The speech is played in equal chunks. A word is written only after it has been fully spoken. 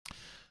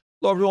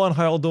Hello everyone,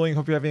 how are you all doing?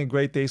 Hope you're having a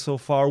great day so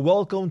far.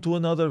 Welcome to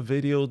another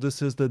video.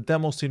 This is the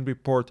Demoscene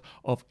report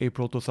of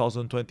April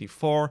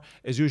 2024.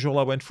 As usual,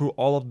 I went through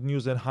all of the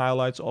news and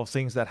highlights of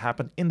things that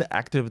happened in the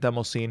active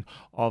Demoscene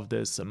of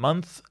this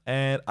month,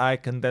 and I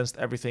condensed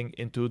everything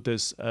into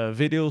this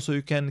video so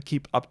you can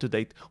keep up to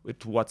date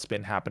with what's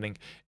been happening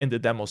in the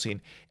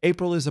Demoscene.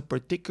 April is a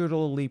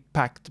particularly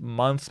packed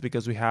month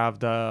because we have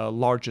the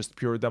largest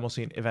pure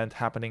Demoscene event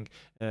happening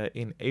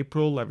in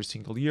April every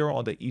single year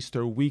on the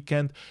Easter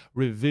weekend.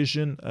 Revision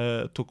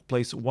took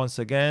place once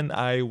again.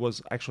 I was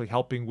actually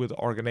helping with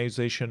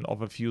organization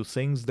of a few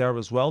things there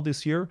as well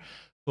this year,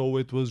 so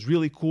it was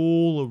really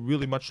cool.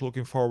 Really much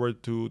looking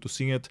forward to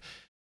seeing it.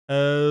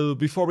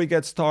 Before we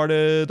get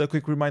started, a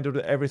quick reminder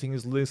that everything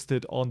is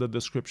listed on the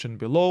description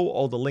below.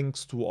 All the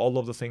links to all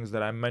of the things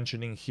that I'm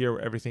mentioning here,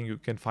 everything, you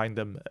can find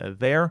them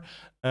there.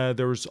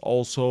 There's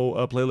also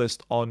a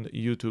playlist on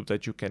YouTube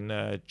that you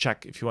can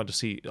check if you want to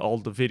see all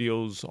the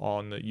videos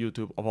on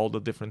YouTube of all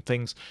the different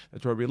things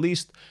that were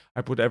released.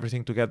 I put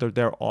everything together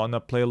there on a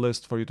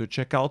playlist for you to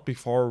check out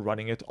before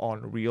running it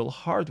on real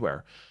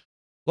hardware.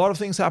 A lot of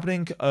things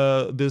happening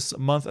this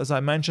month, as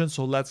I mentioned,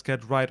 so let's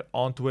get right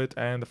onto it.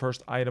 And the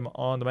first item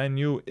on the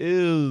menu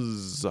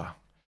is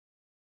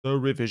the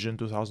Revision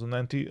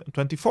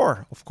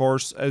 2024. Of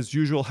course, as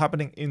usual,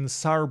 happening in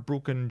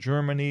Saarbrücken,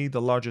 Germany, the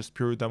largest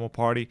pure demo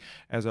party,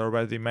 as I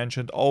already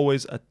mentioned.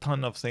 Always a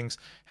ton of things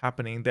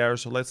happening there.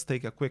 So let's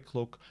take a quick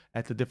look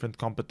at the different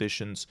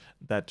competitions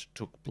that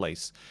took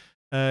place.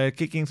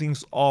 Kicking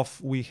things off,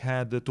 we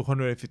had the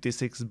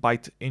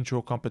 256-byte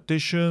intro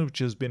competition, which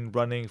has been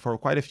running for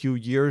quite a few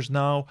years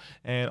now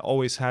and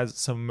always has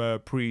some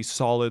pretty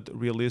solid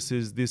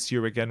releases. This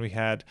year again we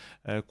had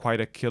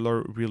quite a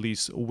killer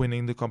release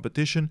winning the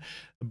competition.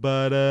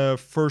 But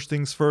first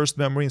things first,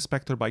 Memory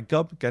Inspector by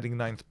Gub getting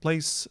 9th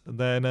place.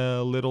 Then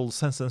a little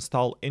Sense and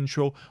Style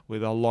intro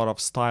with a lot of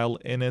style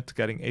in it,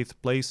 getting 8th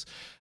place.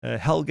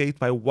 Hellgate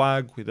by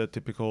WAG with a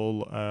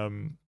typical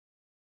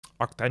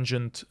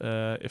arctangent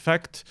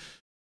effect.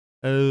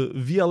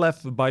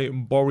 VLF by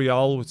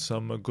Boreal with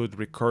some good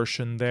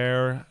recursion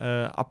there.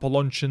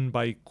 Apollonian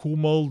by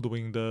Kumul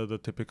doing the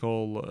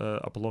typical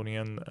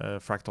Apollonian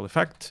fractal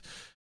effect.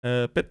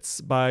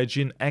 Pits by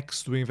Jin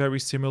X doing very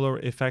similar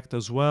effect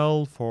as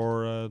well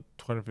for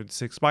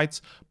 256 bytes.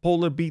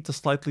 Polar Beat, a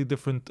slightly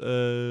different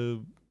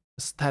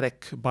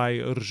Static by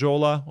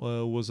Rjola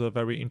was a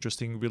very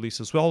interesting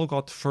release as well.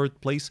 Got 3rd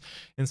place.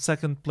 In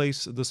 2nd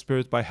place, The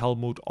Spirit by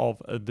Helmut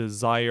of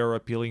Desire,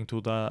 appealing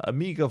to the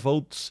Amiga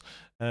votes.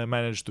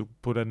 Managed to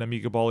put an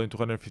Amiga ball into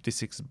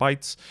 156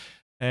 bytes.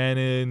 And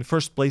in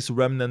 1st place,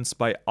 Remnants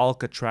by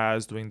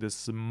Alcatraz, doing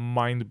this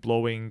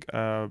mind-blowing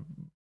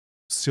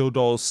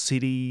pseudo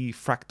city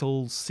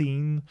fractal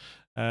scene,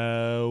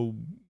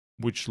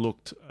 which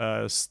looked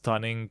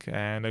stunning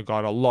and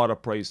got a lot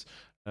of praise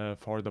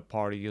for the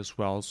party as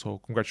well. So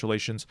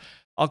congratulations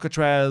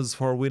Alcatraz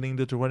for winning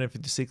the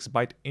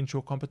 256-byte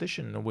intro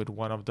competition with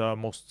one of the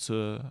most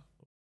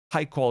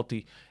high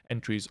quality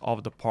entries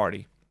of the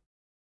party.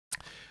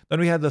 Then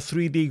we had the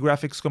 3D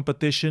graphics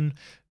competition.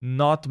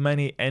 Not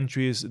many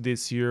entries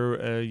this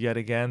year yet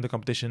again. The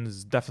competition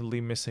is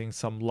definitely missing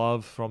some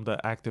love from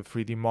the active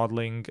 3D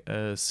modeling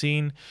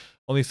scene.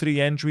 Only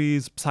 3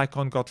 entries.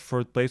 Psychon got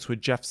 3rd place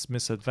with Jeff's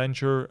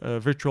Misadventure.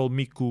 Virtual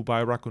Miku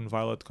by Raccoon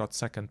Violet got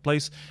 2nd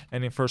place.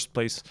 And in 1st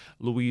place,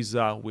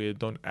 Louisa with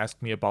Don't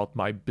Ask Me About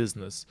My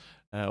Business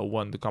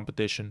won the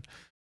competition.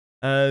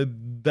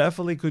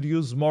 Definitely could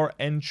use more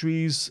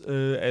entries.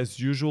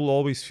 As usual,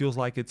 always feels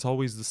like it's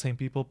always the same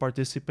people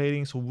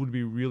participating, so it would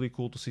be really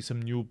cool to see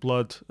some new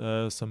blood,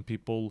 some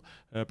people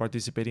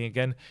participating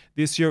again.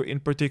 This year in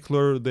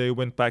particular, they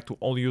went back to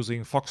only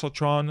using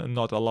Foxotron and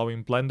not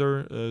allowing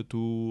Blender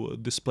to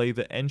display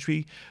the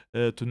entry,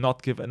 to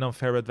not give an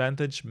unfair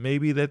advantage.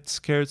 Maybe that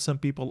scared some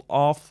people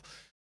off,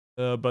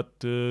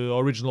 but the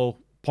original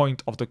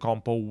point of the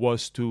compo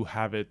was to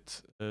have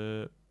it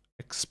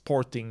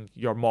exporting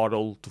your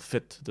model to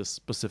fit the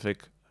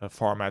specific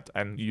format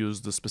and use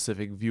the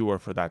specific viewer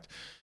for that.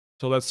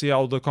 So let's see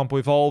how the compo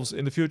evolves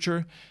in the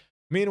future.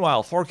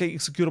 Meanwhile, 4K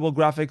executable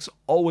graphics,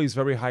 always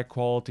very high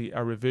quality,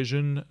 a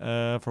revision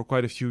for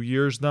quite a few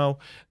years now.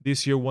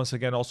 This year, once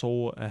again,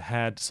 also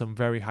had some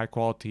very high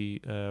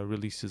quality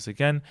releases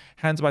again.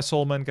 Hands by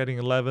Solman getting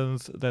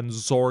 11th, then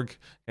Zorg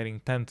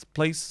getting 10th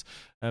place.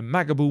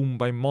 Magaboom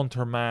by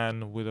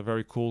Monterman with a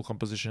very cool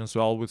composition as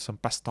well, with some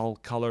pastel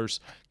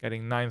colors,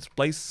 getting 9th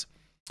place.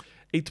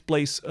 8th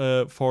place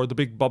for The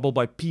Big Bubble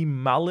by P.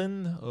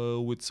 Malin,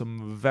 with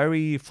some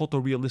very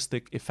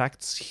photorealistic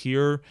effects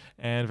here,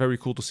 and very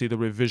cool to see the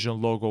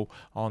revision logo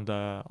on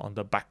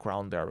the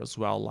background there as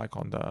well, like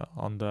on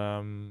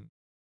the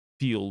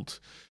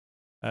field.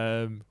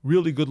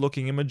 Really good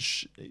looking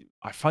image.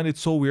 I find it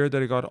so weird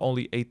that it got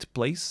only 8th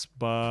place,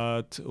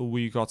 but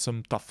we got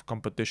some tough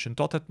competition.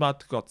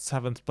 Totetmat got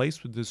 7th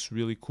place with this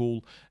really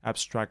cool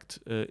abstract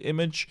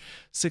image.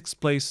 6th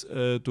place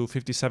to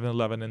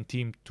 5711 and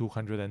Team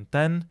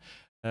 210.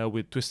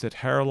 with Twisted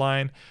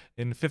Hairline.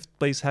 In 5th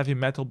place, Heavy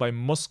Metal by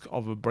Musk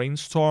of a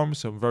Brainstorm.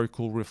 Some very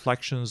cool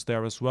reflections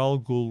there as well,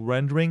 cool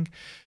rendering.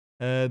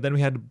 Then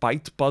we had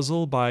Byte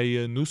Puzzle by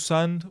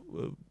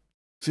Nusan,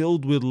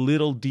 filled with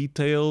little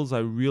details. I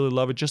really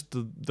love it. Just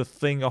the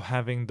thing of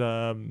having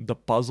the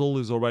puzzle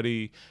is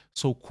already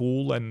so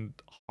cool and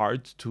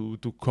hard to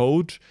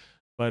code,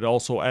 but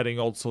also adding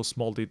also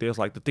small details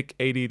like the Tick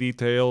 80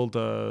 detail,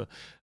 the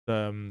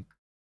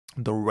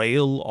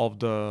rail of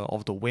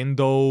the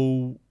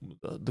window,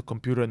 the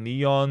computer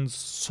neons,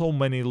 so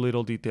many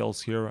little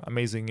details here.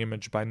 Amazing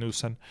image by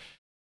Nusan.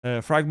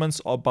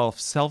 Fragments Above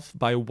Self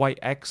by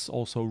WebDemoExe,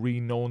 also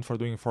renowned for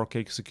doing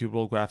 4K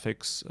executable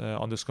graphics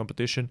on this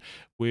competition,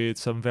 with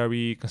some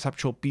very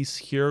conceptual piece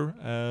here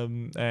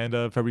and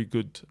a very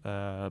good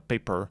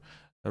paper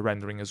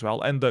rendering as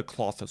well, and the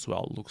cloth as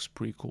well looks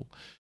pretty cool.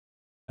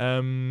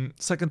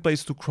 Second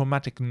place to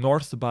Chromatic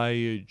North by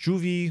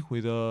Juvie,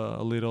 with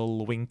a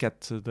little wink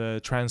at the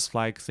trans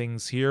flag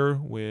things here,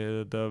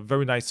 with a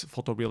very nice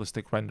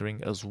photorealistic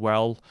rendering as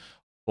well,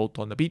 both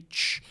on the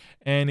beach.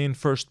 And in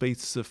first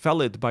place,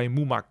 FairLight by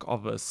Mumak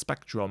of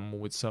Spectrum,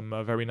 with some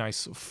very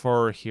nice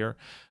fur here,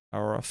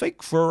 or a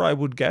fake fur I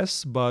would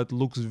guess, but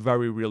looks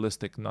very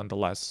realistic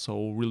nonetheless.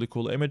 So really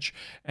cool image,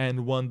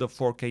 and won the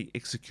 4K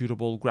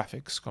executable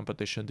graphics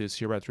competition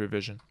this year at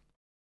Revision.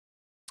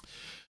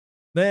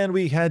 Then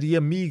we had the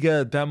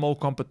Amiga demo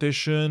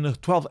competition,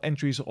 12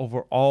 entries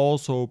overall,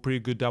 so pretty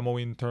good demo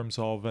in terms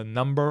of a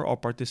number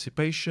of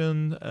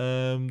participation.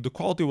 The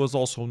quality was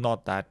also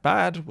not that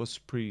bad, was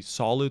pretty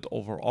solid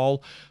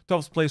overall.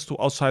 12th place to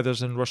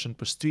Outsiders and Russian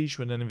Prestige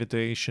with an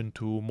invitation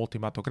to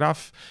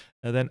Multimatograph.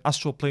 And then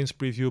Astral Planes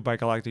preview by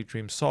Galactic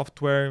Dream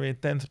Software. In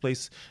 10th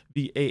place,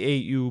 the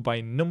AAU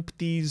by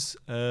Numpties,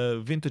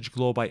 Vintage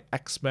Glow by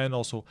X-Men,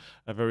 also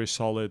a very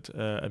solid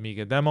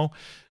Amiga demo.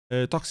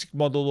 Toxic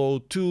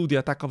Modulo 2, The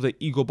Attack of the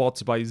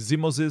Egobots by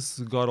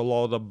Zimosis, got a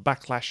lot of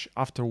backlash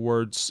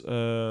afterwards,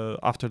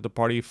 after the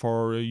party,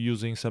 for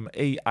using some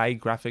AI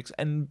graphics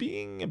and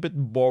being a bit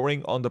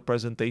boring on the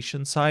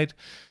presentation side.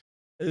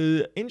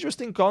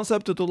 Interesting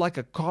concept to do like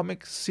a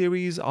comic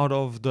series out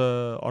of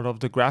the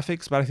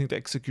graphics, but I think the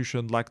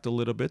execution lacked a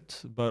little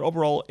bit. But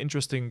overall,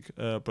 interesting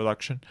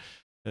production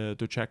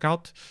to check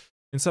out.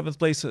 In 7th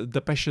place,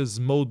 Depeche's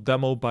Mode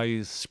demo by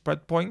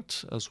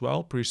Spreadpoint as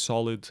well. Pretty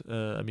solid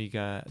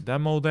Amiga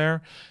demo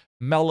there.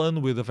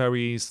 Melon with a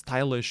very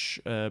stylish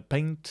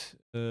paint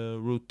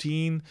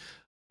routine.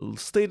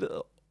 Stayed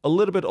a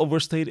little bit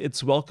overstayed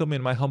its welcome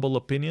in my humble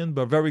opinion,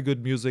 but very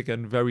good music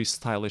and very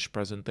stylish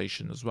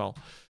presentation as well.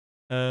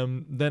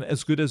 Then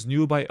As Good As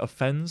New by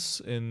Offense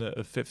in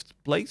 5th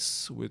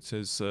place, which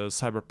is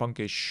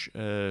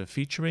cyberpunkish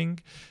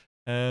featuring.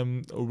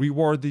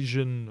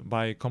 Reward-ition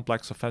by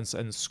Complex Offense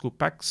and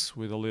Scoopex,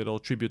 with a little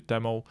tribute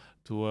demo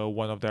to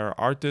one of their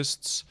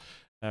artists.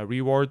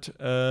 Reward.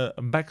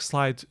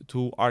 Backslide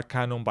to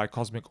Arcanum by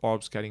Cosmic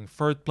Orbs, getting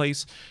 3rd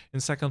place. In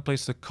 2nd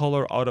place, The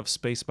Color Out of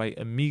Space by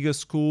Amiga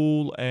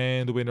School,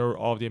 and the winner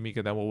of the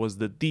Amiga demo was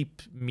The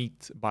Deep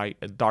Meat by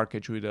Dark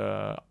Age, with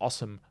an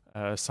awesome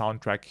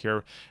soundtrack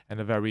here and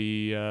a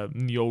very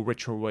neo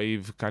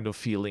retrowave kind of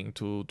feeling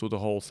to the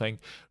whole thing.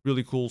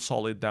 Really cool,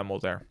 solid demo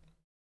there.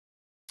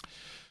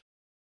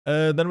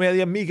 Then we had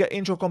the Amiga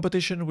intro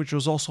competition, which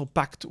was also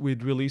packed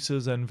with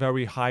releases and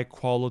very high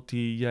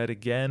quality yet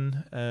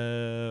again.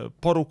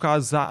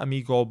 Poruka za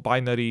Amigo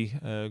Binary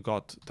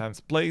got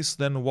 10th place.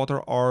 Then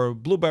Water R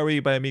Blueberry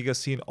by Amiga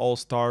Scene All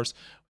Stars,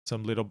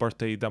 some little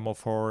birthday demo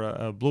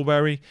for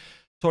Blueberry.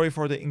 Sorry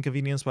for the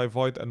Inconvenience by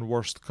Void and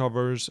Worst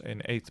Covers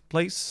in 8th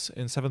place.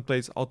 In 7th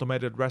place,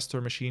 Automated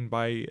Raster Machine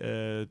by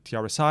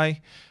TRSI.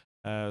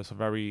 So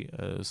very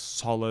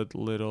solid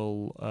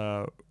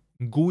little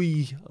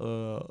GUI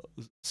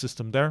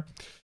system there.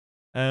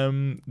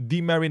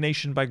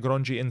 Demarination by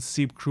Grungy and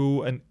Seep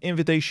Crew, an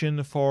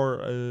invitation for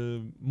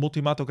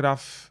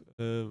Multimatograph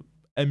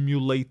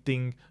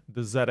emulating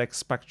the ZX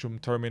Spectrum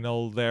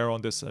terminal there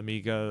on this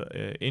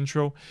Amiga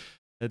intro.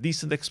 A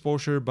decent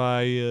exposure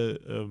by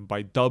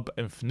Dub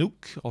and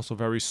Fnook, also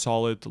very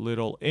solid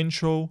little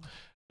intro.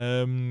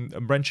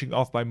 Branching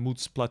off by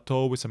Moods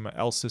Plateau with some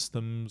L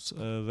systems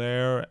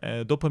there.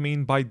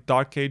 Dopamine by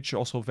Dark Age,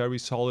 also very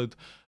solid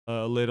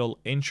little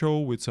intro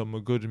with some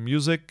good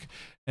music.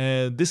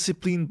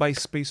 Discipline by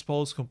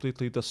Spaceballs,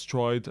 completely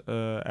destroyed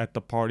at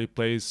the party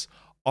place.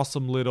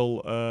 Awesome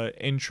little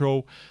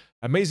intro.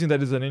 Amazing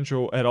that it's an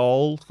intro at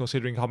all,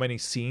 considering how many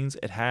scenes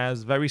it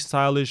has. Very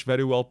stylish,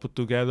 very well put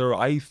together.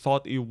 I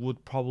thought it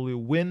would probably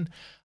win,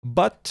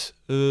 but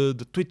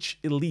the Twitch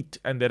Elite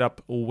ended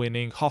up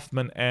winning.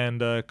 Hoffman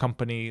and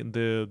company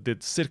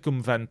did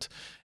Circumvent,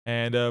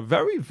 and a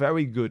very,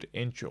 very good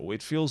intro.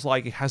 It feels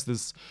like it has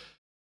this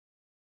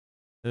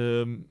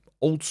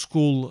old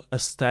school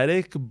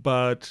aesthetic,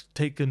 but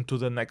taken to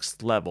the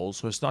next level.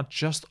 So it's not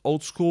just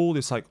old school,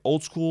 it's like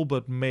old school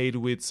but made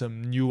with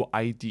some new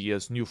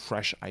ideas, new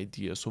fresh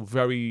ideas. So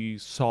very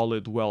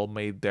solid, well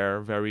made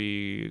there,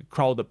 very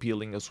crowd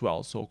appealing as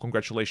well. So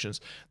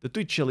congratulations the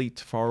Twitch Elite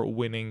for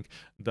winning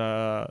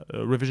the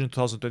Revision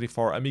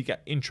 2024 Amiga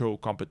intro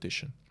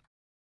competition.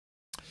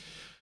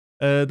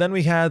 Then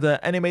we had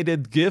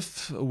animated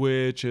GIF,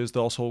 which is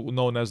also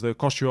known as the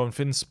Koshio and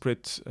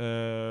Finsprit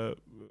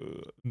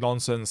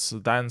nonsense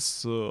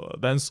dance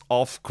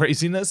off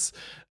craziness.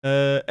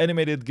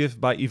 Animated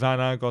GIF by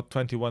Ivana got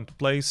 21th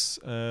place.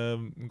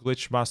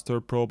 Glitch Master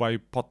Pro by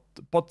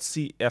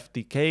Potsi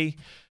FTK.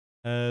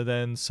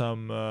 Then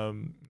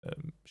some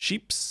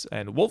sheeps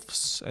and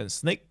wolves and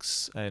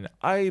snakes and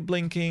eye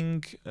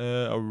blinking.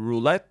 A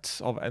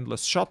roulette of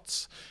endless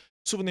shots.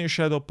 Souvenir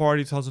Shadow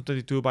Party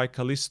 2022 by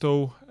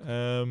Callisto,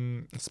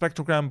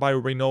 Spectrogram by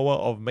Renoa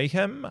of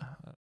Mayhem,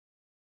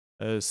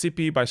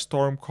 CP by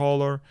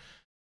Stormcaller,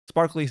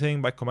 Sparkly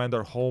Thing by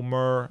Commander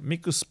Homer,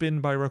 Miku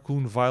Spin by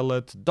Raccoon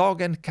Violet,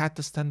 Dog and Cat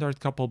the Standard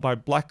Couple by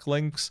Black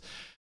Lynx,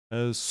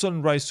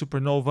 Sunrise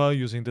Supernova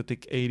using the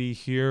TIC 80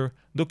 here,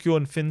 Dokyo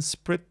and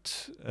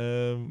Finsprit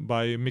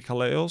by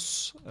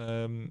Mikaleos,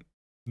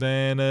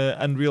 then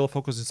Unreal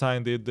Focus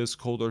Design did this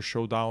Coder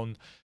Showdown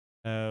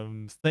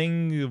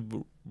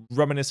thing,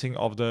 reminiscing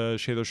of the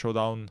Shader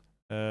Showdown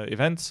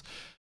events.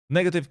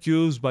 Negative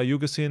Cues by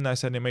Yugasin,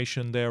 nice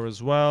animation there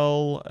as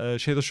well.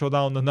 Shader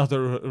Showdown,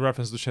 another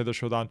reference to Shader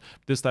Showdown,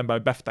 this time by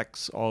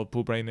Beftex of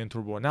Pooh Brain and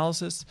Turbo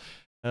Analysis.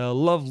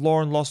 Love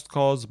Lorn Lost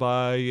Cause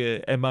by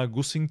Emma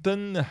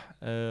Goosington,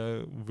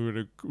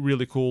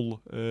 really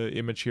cool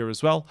image here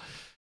as well.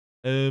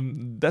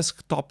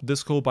 Desktop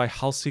Disco by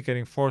Halsey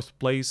getting 4th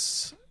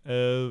place.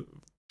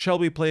 Shall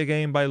We Play a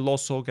Game by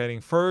Loso getting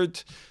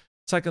 3rd.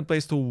 2nd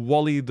place to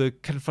Wally the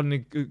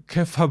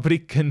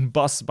Fabriken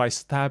Bus by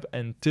Stab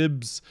and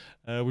Tibbs,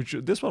 which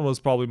this one was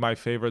probably my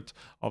favorite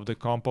of the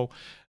compo.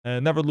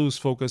 Never Lose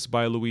Focus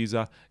by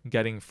Louisa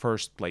getting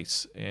 1st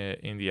place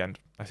in the end.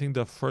 I think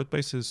the 3rd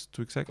place is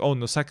to exact. Oh,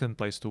 no, 2nd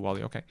place to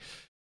Wally. Okay.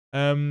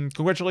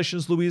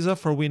 Congratulations, Louisa,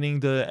 for winning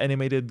the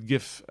animated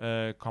GIF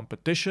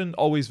competition.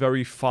 Always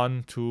very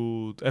fun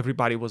to...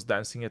 Everybody was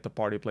dancing at the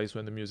party place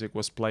when the music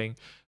was playing.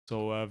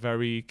 So a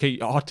very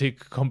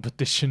chaotic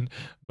competition,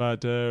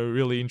 but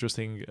really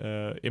interesting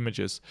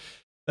images.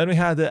 Then we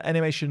had the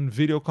animation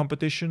video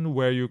competition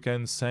where you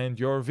can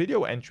send your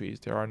video entries.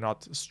 They are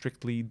not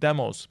strictly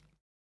demos.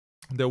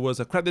 There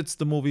was a Credits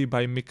the Movie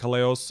by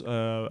Mikaleos,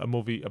 a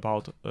movie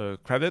about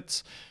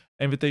credits.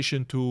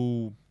 Invitation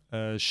to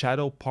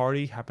Shadow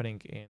Party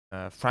happening in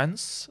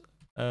France.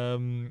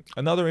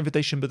 Another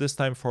invitation, but this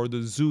time for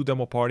the Zoo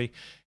demo party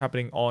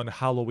happening on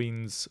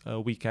Halloween's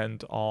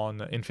weekend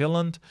in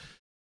Finland.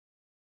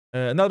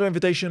 Another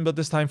invitation, but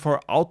this time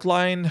for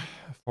Outline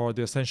for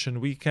the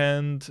Ascension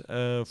weekend.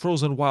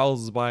 Frozen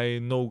Wilds by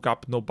No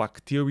Gap No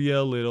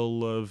Bacteria,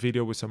 little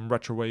video with some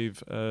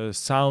retrowave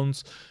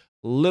sounds.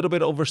 A little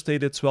bit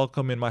overstayed its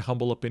welcome, in my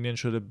humble opinion.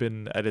 Should have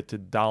been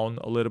edited down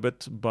a little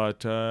bit,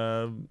 but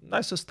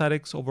nice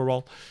aesthetics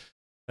overall.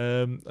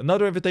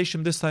 Another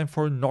invitation, this time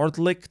for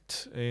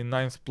Nordlicht in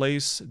 9th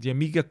place. The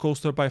Amiga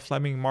Coaster by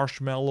Flaming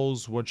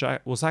Marshmallows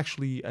was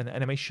actually an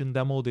animation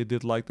demo. They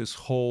did like this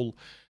whole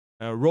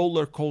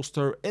roller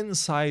coaster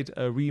inside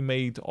a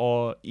remade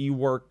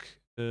eWork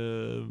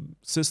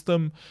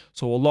system.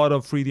 So a lot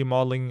of 3D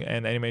modeling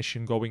and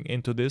animation going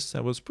into this.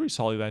 That was pretty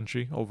solid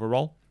entry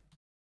overall.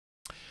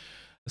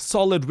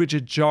 Solid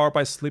Rigid Jar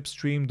by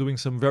Slipstream, doing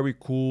some very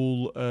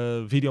cool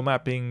video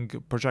mapping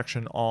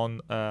projection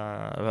on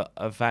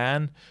a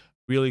van.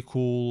 Really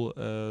cool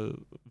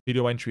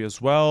video entry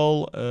as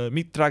well.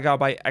 Meet Traga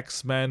by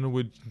X-Men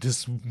with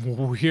this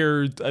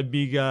weird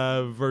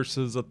Amiga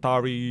versus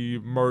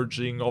Atari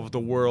merging of the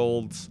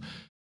worlds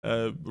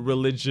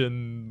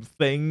religion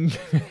thing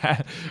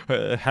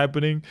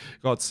happening.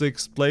 Got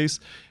 6th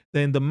place.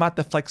 Then the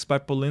Mateflex by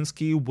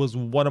Polinsky was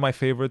one of my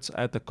favorites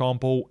at the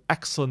compo.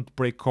 Excellent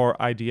breakcore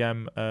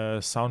IDM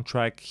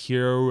soundtrack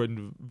here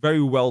and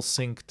very well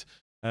synced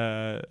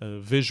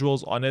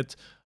visuals on it.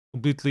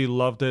 Completely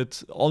loved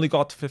it. Only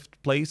got 5th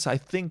place, I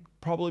think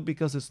probably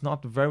because it's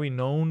not very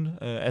known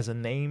as a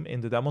name in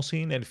the demo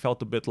scene, and it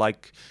felt a bit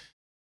like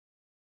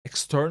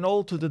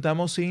external to the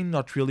demo scene,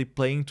 not really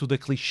playing to the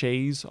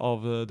cliches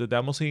of the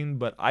demo scene,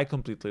 but I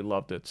completely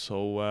loved it.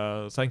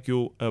 So thank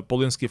you,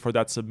 Polinsky, for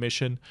that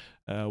submission.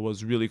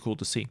 Was really cool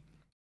to see.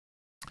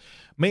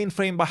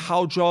 Mainframe by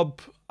Howjob.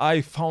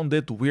 I found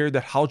it weird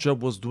that Howjob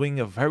was doing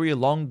a very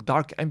long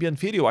dark ambient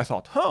video. I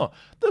thought,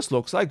 this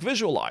looks like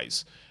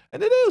Visualize.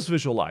 And it is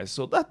Visualize,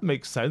 so that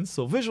makes sense.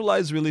 So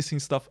Visualize releasing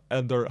stuff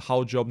under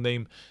Howjob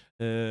name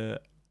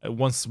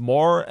once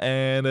more,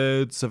 and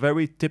it's a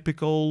very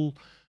typical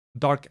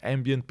dark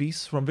ambient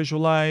piece from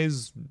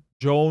Visualize.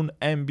 Drone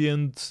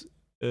ambient,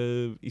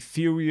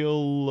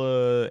 ethereal,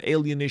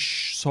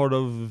 alienish sort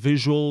of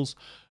visuals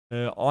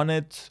on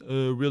it.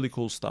 Really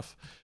cool stuff.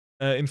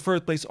 In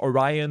 3rd place,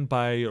 Orion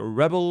by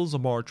Rebels, a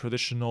more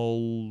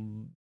traditional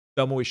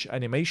demo-ish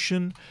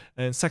animation.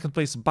 And 2nd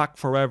place, Back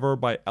Forever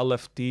by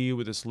LFT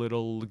with this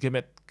little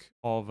gimmick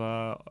of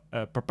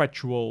a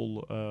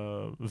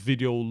perpetual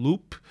video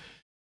loop.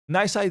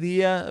 Nice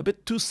idea, a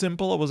bit too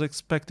simple. I was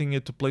expecting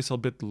it to place a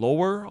bit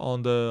lower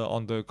on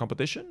the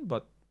competition,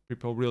 but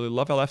people really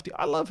love LFT.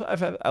 I love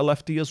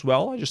LFT as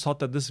well. I just thought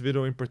that this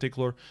video in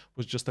particular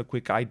was just a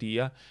quick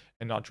idea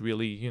and not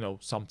really, you know,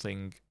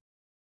 something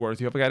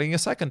worthy of getting a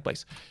 2nd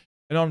place.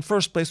 And on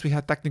first place, we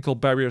had technical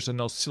barriers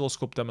and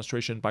oscilloscope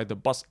demonstration by the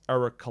Bus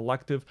Error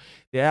Collective.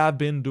 They have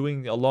been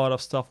doing a lot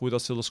of stuff with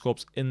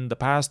oscilloscopes in the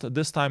past.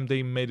 This time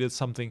they made it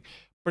something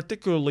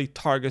particularly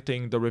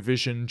targeting the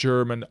revision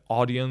German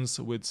audience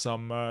with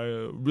some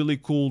really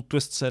cool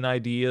twists and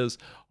ideas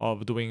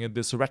of doing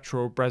this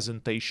retro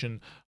presentation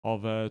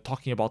of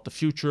talking about the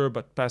future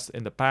but past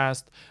in the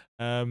past.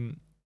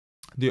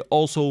 They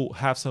also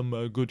have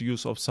some good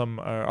use of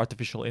some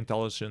artificial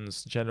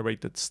intelligence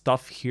generated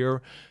stuff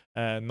here,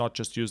 not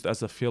just used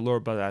as a filler,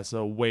 but as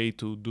a way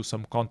to do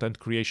some content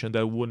creation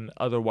that wouldn't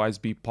otherwise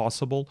be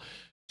possible.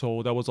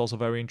 So that was also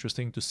very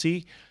interesting to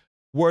see.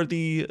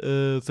 Worthy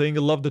thing,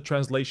 I love the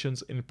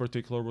translations in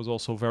particular, was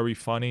also very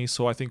funny.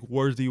 So I think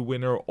worthy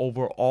winner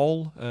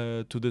overall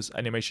to this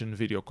animation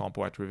video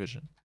compo at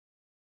Revision.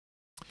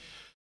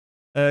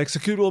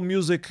 Executable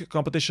music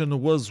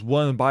competition was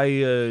won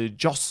by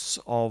Joss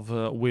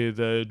with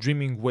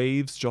Dreaming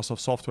Waves, Joss of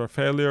Software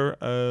Failure.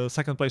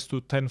 Second place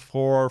to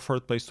 10-4,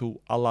 third place to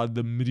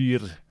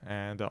Aladmir,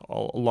 and a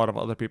lot of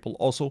other people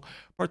also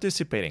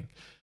participating.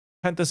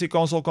 Fantasy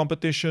console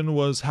competition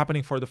was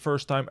happening for the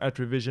first time at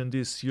Revision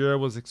this year.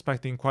 Was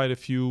expecting quite a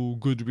few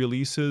good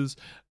releases.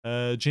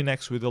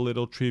 GeneX with a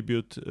little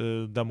tribute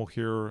demo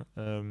here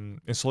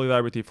in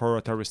solidarity for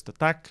a terrorist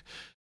attack.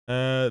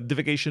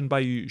 Divagation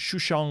by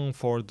Shushang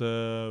for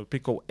the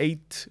Pico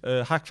 8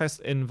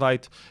 Hackfest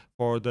invite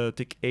for the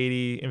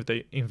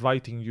TIC80,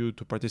 inviting you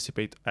to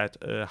participate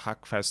at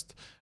Hackfest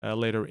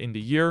later in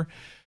the year.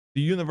 The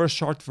Universe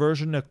short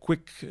version, a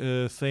quick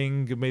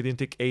thing made in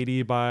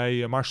TIC80 by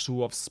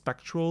Marsu of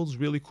Spectrals.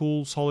 Really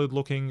cool, solid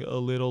looking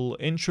little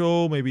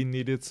intro. Maybe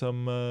needed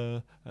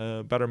some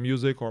better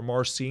music or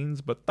more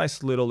scenes, but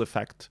nice little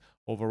effect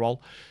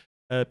overall.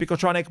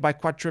 Picotronic by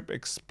Quadtrip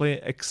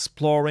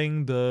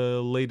exploring the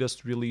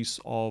latest release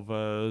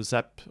of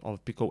Zep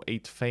of Pico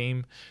 8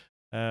 fame.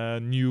 A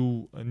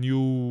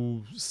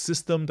new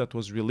system that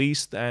was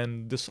released,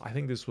 and I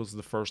think this was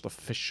the first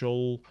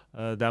official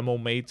demo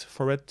made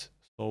for it.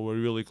 So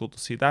really cool to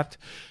see that.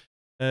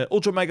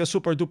 Ultra Mega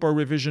Super Duper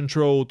Revision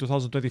Tro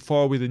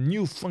 2024 with a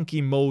new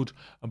funky mode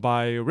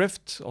by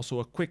Rift. Also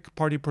a quick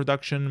party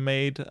production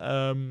made.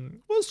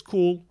 Was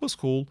cool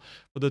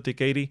for the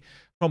TIC80.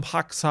 From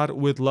Haksar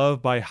with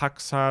Love by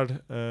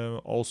Haksar.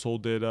 Also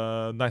did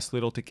a nice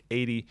little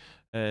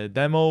TIC80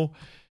 demo.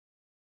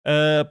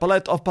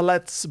 Palette of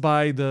Palettes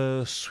by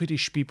the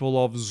Swedish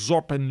people of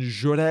Zorp and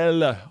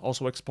Jorel.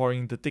 Also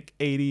exploring the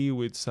TIC80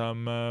 with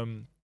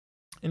some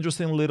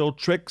interesting little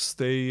tricks.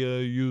 They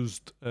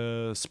used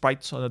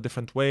sprites on a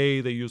different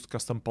way. They used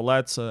custom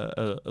palettes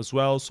as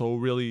well. So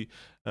really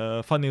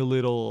funny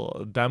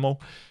little demo.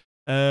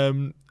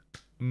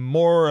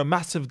 More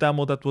massive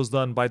demo that was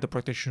done by the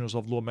practitioners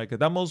of Lua Mega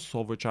Demos,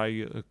 of which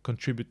I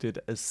contributed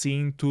a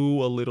scene to,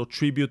 a little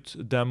tribute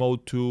demo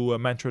to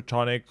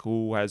Mantrotonic,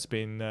 who has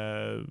been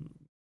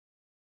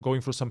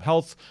going through some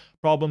health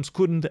problems,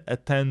 couldn't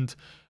attend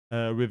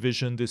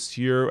Revision this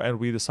year, and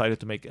we decided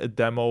to make a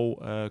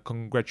demo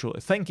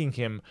thanking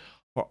him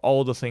for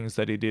all the things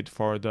that he did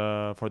for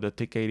the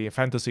TIC80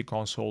 fantasy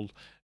console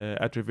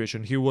at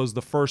Revision. He was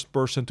the first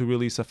person to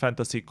release a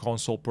fantasy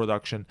console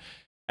production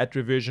at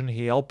Revision.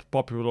 He helped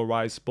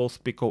popularize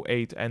both Pico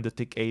 8 and the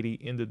TIC80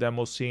 in the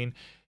demo scene.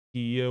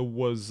 He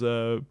was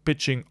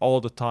pitching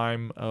all the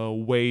time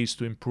ways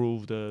to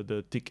improve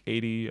the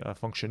TIC80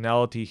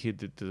 functionality. He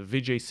did the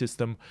VJ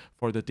system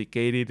for the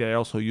TIC80 that I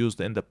also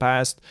used in the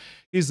past.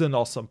 He's an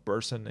awesome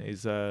person.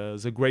 He's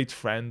a great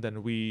friend,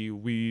 and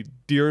we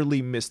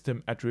dearly missed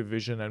him at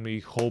Revision, and we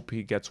hope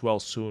he gets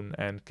well soon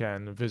and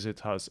can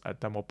visit us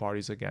at demo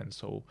parties again.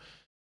 So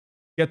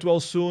get well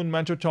soon,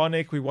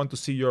 Mantrotonic. We want to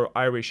see your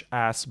Irish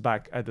ass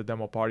back at the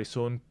demo party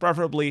soon,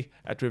 preferably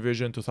at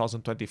Revision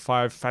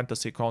 2025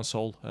 Fantasy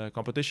Console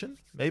competition,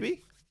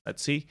 maybe?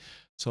 Let's see.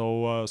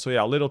 So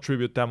yeah, a little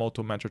tribute demo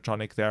to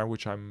Mantrotonic there,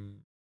 which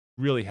I'm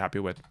really happy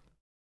with.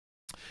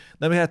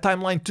 Then we had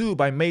Timeline 2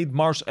 by Maid,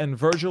 Mars, and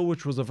Virgil,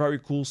 which was a very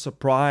cool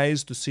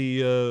surprise to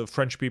see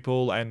French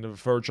people and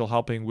Virgil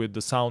helping with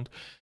the sound.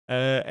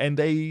 And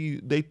they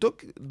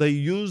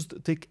used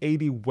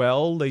TIC80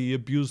 well. They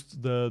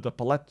abused the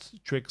palette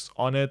tricks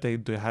on it. They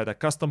had a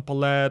custom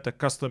palette, a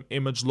custom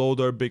image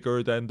loader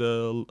bigger than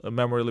the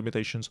memory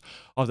limitations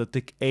of the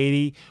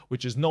TIC80,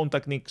 which is known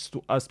techniques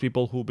to us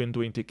people who've been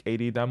doing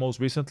TIC80 demos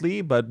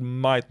recently, but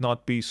might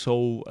not be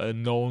so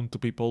known to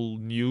people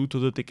new to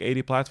the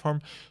TIC80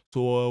 platform.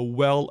 So a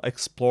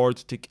well-explored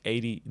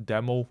TIC80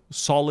 demo,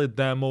 solid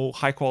demo,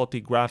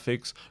 high-quality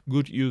graphics,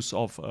 good use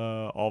of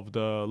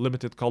the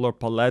limited color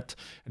palette,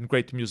 and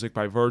great music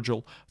by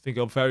Virgil. I think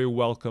a very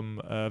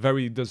welcome,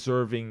 very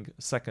deserving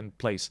second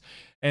place.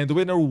 And the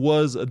winner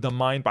was The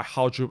Mind by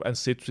Haldrup and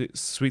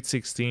Sweet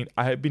 16.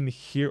 I have been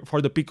here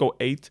for the Pico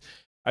 8.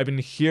 I've been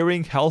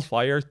hearing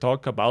Hellfire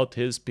talk about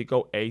his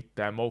Pico 8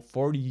 demo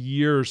for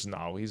years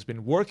now. He's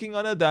been working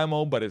on a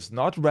demo, but it's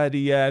not ready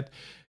yet.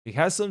 He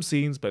has some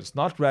scenes, but it's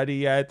not ready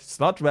yet. It's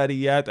not ready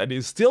yet, and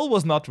it still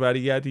was not ready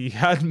yet. He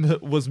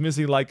was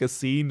missing like a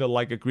scene or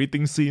like a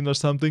greeting scene or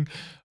something,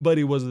 but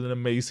it was an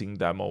amazing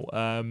demo.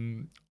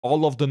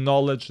 All of the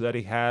knowledge that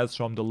he has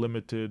from the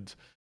limited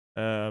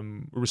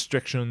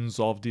restrictions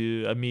of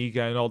the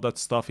Amiga and all that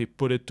stuff, he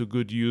put it to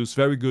good use.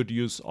 Very good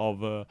use of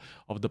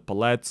the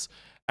palettes.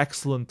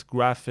 Excellent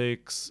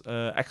graphics,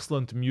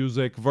 excellent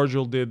music.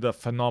 Virgil did a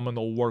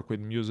phenomenal work with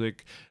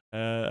music,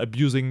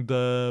 abusing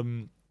I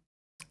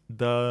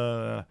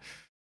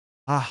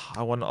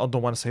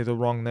don't want to say the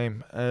wrong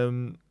name.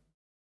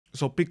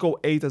 So Pico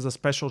 8 has a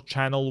special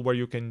channel where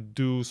you can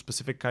do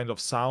specific kind of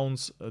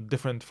sounds,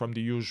 different from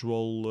the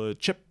usual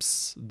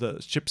chips, the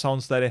chip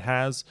sounds that it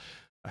has.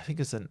 I think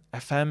it's an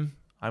FM.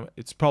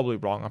 It's probably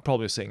wrong. I'm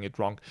probably saying it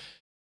wrong.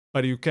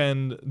 But you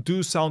can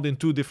do sound in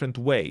two different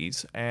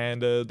ways,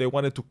 and they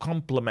wanted to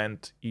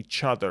complement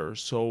each other.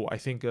 So I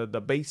think the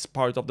bass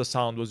part of the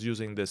sound was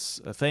using this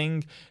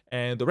thing,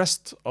 and the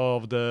rest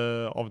of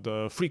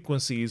the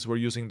frequencies were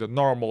using the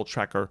normal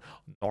tracker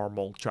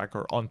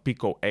on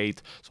Pico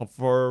 8. So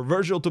for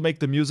Virgil to make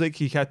the music,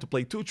 he had to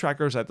play two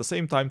trackers at the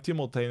same time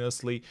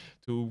simultaneously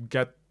to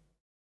get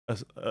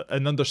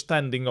an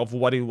understanding of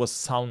what it was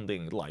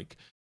sounding like.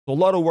 So a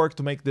lot of work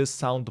to make this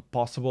sound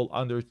possible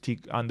under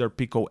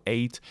Pico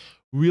 8.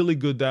 Really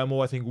good demo.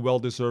 I think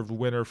well-deserved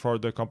winner for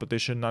the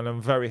competition, and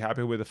I'm very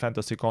happy with the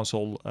Fantasy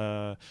Console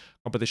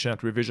competition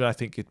at Revision. I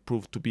think it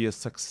proved to be a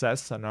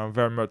success, and I'm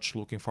very much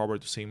looking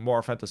forward to seeing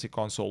more Fantasy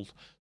Console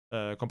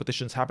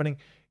competitions happening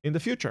in the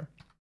future.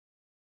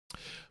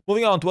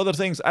 Moving on to other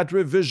things, at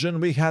Revision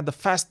we had the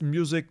Fast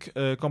Music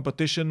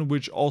competition,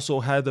 which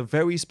also had a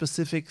very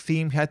specific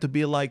theme. Had to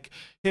be like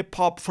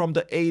hip-hop from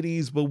the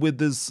 80s, but with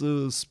this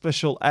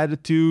special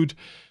attitude.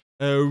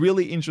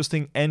 Really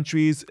interesting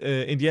entries.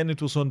 In the end,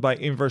 it was won by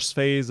Inverse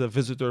Phase, a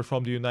visitor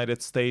from the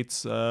United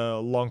States, a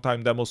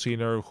long-time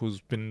Demoscener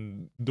who's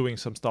been doing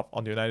some stuff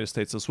on the United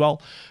States as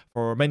well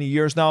for many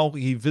years now.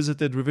 He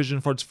visited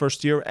Revision for its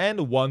first year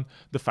and won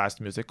the Fast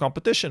Music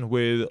competition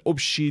with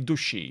Ubshi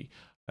Dushi.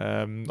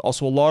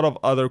 Also a lot of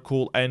other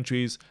cool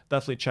entries.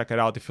 Definitely check it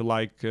out if you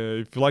like.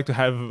 If you like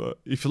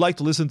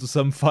to listen to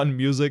some fun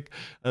music,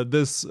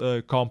 this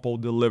compo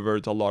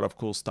delivered a lot of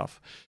cool stuff.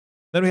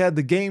 Then we had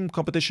the game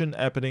competition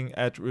happening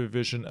at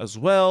Revision as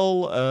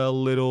well. A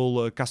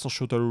little castle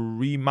shooter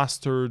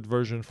remastered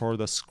version for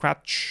the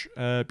Scratch,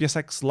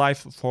 PSX Live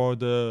for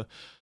the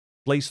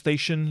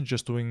PlayStation,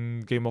 just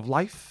doing Game of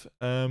Life.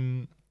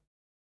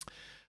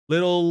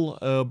 Little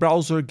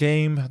browser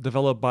game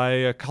developed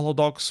by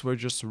Calodox, where you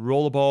just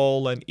roll a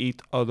ball and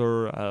eat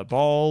other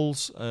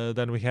balls.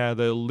 Then we had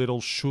a little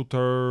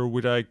shooter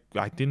which I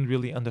didn't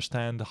really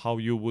understand how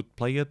you would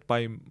play it,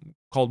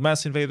 called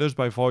Mass Invaders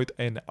by VIII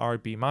and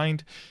RB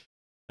Mind.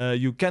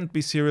 You Can't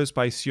Be Serious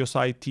by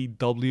CSI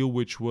TW,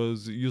 which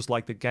was used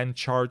like the Gantt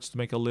charts to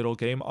make a little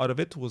game out of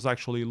it. Was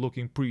actually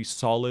looking pretty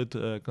solid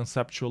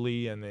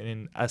conceptually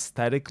and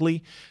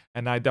aesthetically,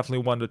 and I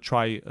definitely want to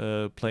try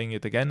playing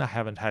it again. I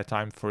haven't had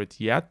time for it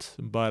yet,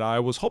 but I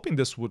was hoping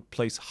this would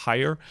place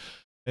higher.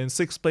 In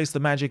 6th place, The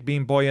Magic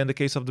Bean Boy and the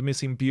Case of the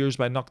Missing Beers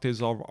by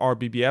Noctis of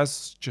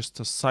RBBS. Just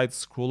a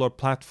side-scroller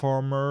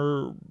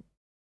platformer.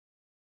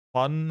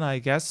 Fun, I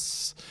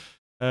guess.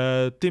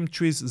 Team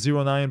Trees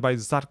 09 by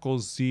Zarko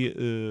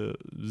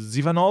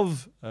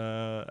Zivanov,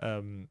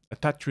 a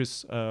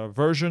Tetris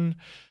version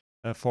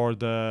for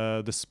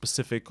the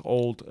specific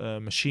old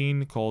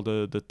machine called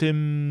the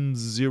Tim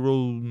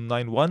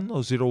 091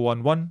 or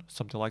 011,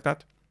 something like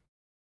that.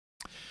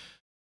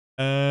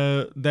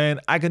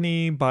 Then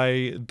Agony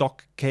by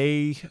Doc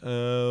K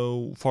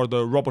for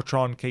the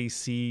Robotron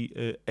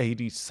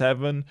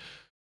KC87.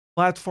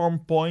 Platform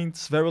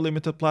points, very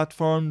limited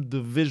platform. The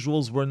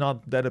visuals were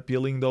not that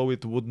appealing, though.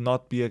 It would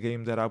not be a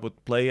game that I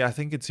would play. I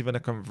think it's even a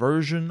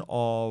conversion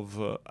of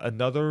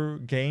another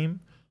game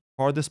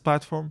for this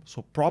platform.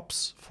 So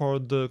props for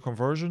the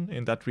conversion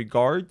in that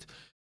regard.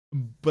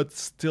 But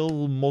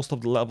still, most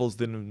of the levels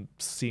didn't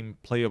seem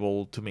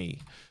playable to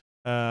me.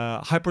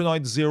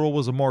 Hypernoid Zero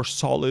was a more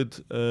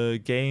solid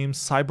game.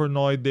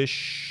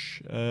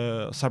 Cybernoid-ish,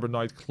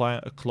 Cybernoid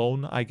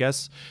clone, I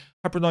guess.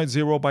 Hypernoid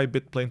Zero by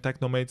Bitplane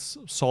Technomates,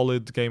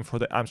 solid game for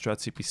the Amstrad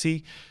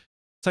CPC.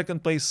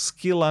 2nd place,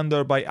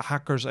 Skillander by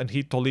Hackers and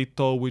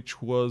Hitolito,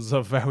 which was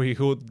a very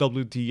good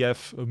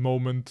WTF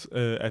moment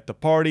at the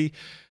party.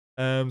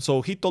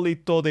 So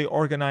Hitolito, they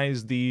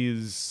organized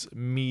these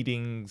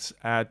meetings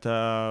at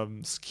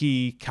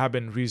ski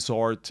cabin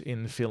resort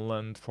in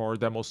Finland for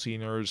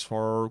Demosceners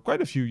for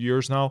quite a few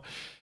years now.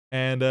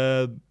 And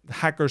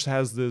Hackers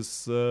has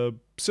this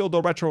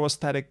pseudo-retro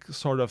aesthetic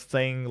sort of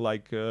thing,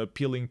 like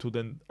appealing to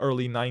the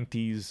early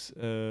 90s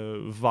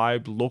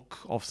vibe look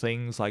of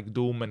things like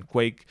Doom and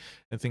Quake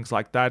and things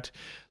like that.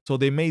 So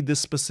they made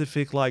this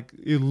specific, like,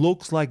 it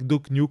looks like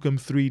Duke Nukem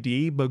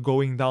 3D, but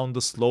going down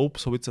the slope.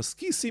 So it's a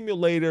ski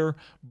simulator,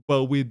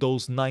 but with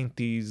those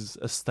 90s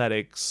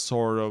aesthetics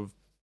sort of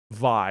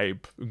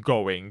vibe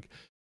going.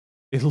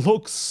 It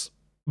looks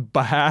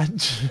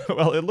bad.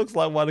 Well, it looks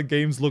like what the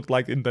games looked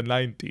like in the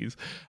 90s.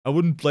 I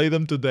wouldn't play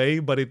them today,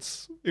 but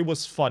it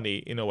was funny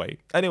in a way.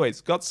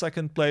 Anyways, got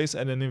second place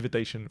and an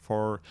invitation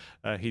for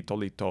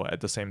Hitolito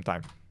at the same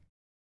time.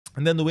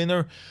 And then the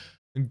winner,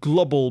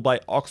 Global by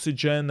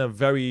Oxygen, a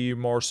very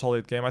more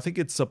solid game. I think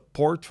it's a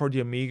port for the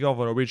Amiga of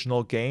an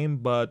original game,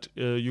 but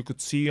you could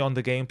see on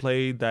the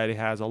gameplay that it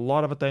has a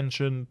lot of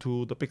attention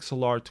to the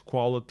pixel art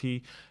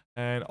quality,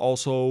 and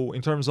also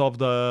in terms of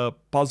the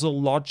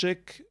puzzle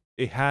logic,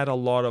 it had a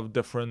lot of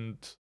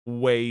different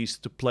ways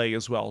to play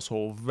as well,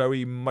 so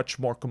very much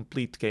more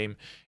complete game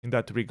in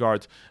that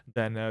regard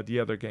than the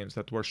other games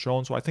that were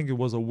shown. So I think it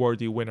was a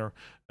worthy winner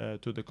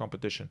to the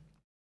competition.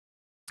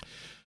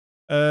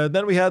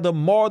 Then we had the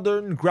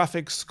Modern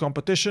Graphics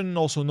Competition,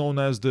 also known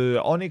as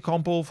the Oni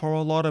Compo for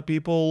a lot of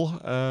people.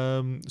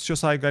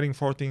 Suicide getting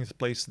 14th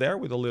place there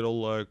with a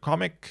little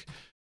comic.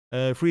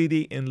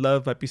 3D in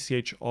Love by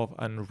PCH of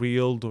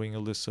Unreal,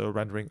 doing this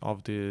rendering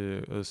of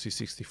the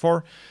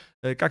C64.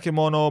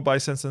 Kakemono by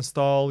Sense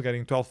Install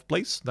getting 12th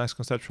place. Nice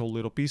conceptual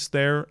little piece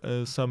there.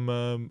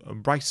 Some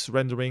Bryce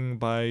rendering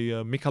by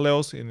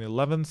Mikaleos in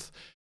 11th.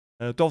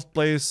 12th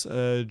place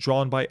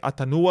drawn by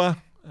Atanua.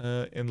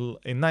 In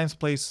 9th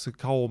place,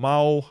 Kao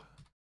Mao.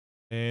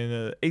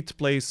 In 8th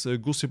place,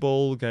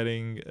 Gooseball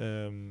getting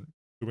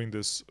doing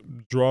this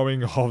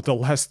drawing of the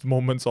last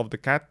moments of the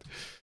cat.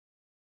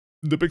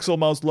 The Pixel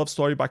Mouse Love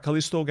Story by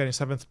Callisto getting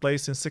 7th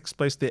place. In 6th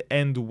place, The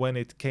End When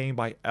It Came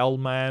by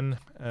Elman.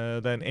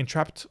 Then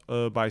Entrapped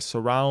by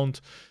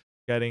Surround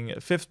getting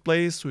 5th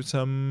place with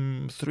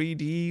some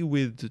 3D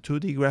with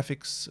 2D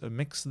graphics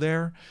mix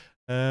there.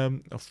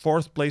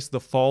 4th place,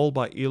 The Fall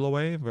by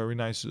Eloe, very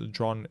nice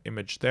drawn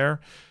image there.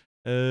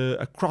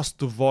 Across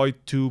the Void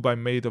 2 by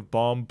Made of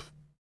Bomb,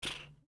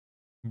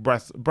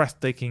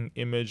 breathtaking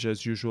image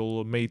as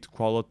usual, made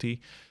quality.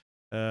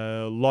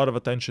 A lot of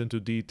attention to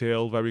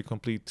detail, very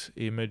complete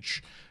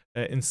image.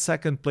 In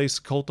 2nd place,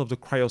 Cult of the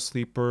Cryo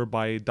Sleeper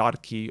by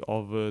Darky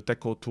of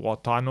Teko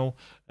Tuatano.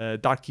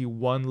 Darky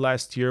won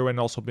last year and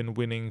also been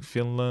winning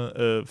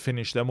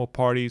Finnish demo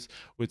parties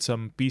with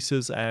some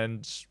pieces,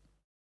 and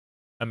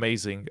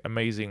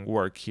amazing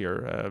work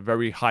here.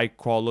 Very high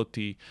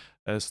quality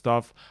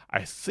stuff.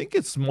 I think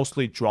it's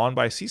mostly drawn,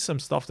 but I see some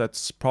stuff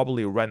that's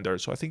probably rendered,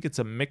 so I think it's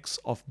a mix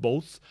of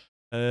both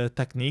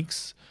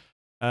techniques.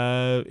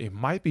 It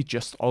might be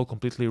just all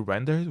completely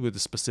rendered with a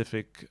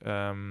specific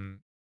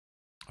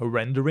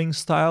rendering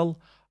style.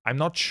 I'm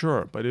not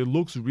sure, but it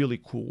looks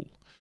really cool.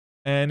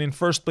 And in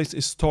 1st place,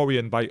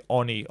 Historian by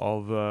Oni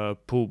of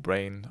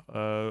Poolbrain.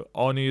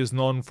 Oni is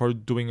known for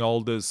doing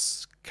all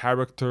this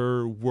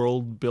character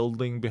world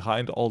building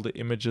behind all the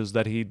images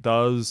that he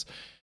does.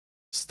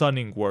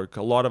 Stunning work,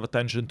 a lot of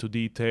attention to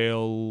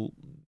detail.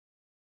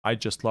 I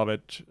just love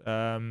it.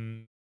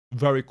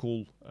 Very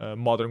cool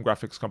modern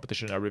graphics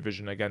competition at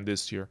Revision again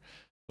this year.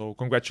 So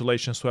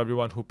congratulations to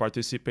everyone who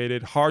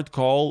participated. Hard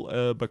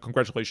call, but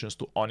congratulations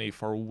to Oni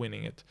for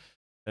winning it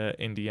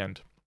in the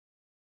end.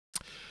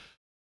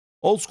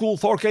 Old School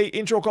 4K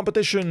intro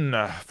competition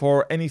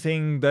for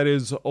anything that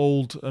is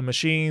old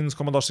machines,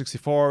 Commodore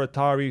 64,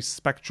 Atari,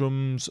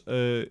 Spectrums,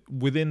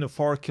 within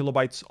 4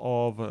 kilobytes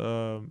of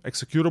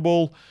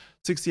executable.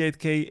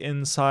 68K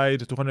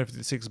inside,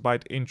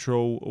 256-byte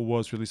intro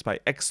was released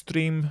by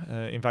Extreme,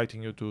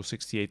 inviting you to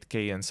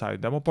 68K inside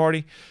demo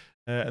party.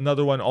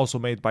 Another one also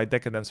made by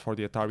Decadence for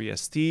the Atari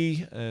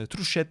ST.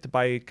 Truchet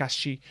by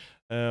Kashi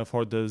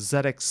for the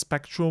ZX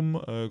Spectrum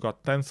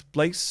got 10th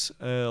place.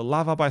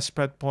 Lava by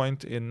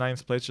Spreadpoint in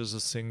 9th place, just a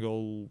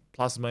single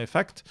plasma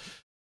effect.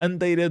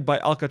 Undated by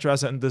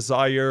Alcatraz and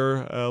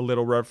Desire, a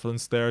little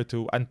reference there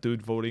to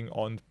Antude voting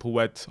on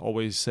Pouet,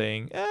 always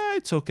saying,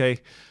 it's okay.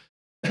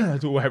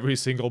 To every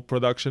single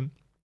production.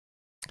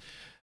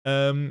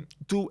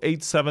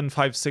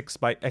 28756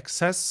 by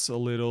XS, a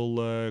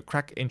little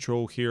crack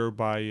intro here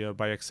by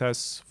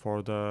XS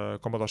for the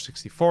Commodore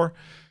 64.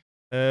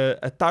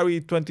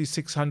 Atari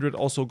 2600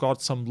 also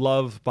got some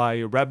love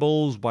by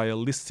Rebels, by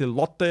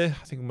Listilotte,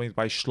 I think made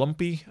by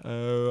Schlumpy.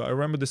 I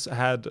remember this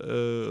had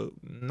a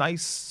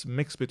nice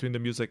mix between the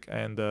music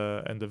and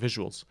the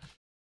visuals.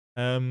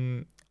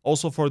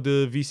 Also for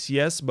the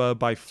VCS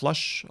by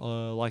Flush,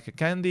 Like a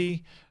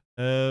Candy.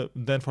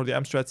 Then for the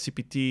Amstrad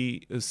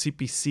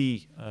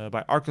CPC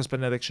by Arcos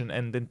Benediction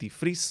and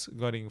Dentifrice,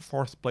 getting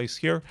 4th place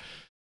here.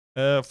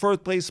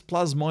 3rd place,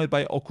 Plasmoid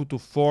by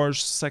Okutu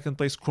Forge. 2nd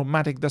place,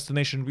 Chromatic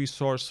Destination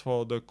Resource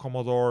for the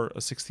Commodore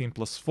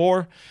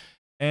 16+4.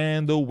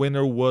 And the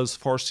winner was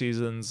 4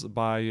 Seasons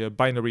by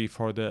Binary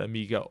for the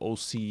Amiga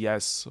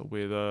OCS,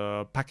 with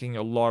packing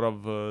a lot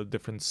of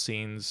different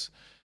scenes.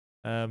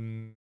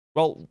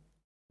 Well,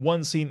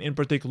 one scene in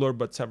particular,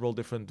 but several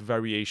different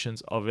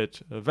variations of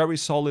it. A very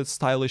solid,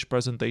 stylish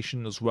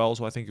presentation as well,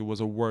 so I think it was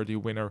a worthy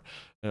winner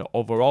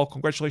overall.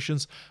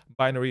 Congratulations,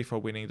 Binary, for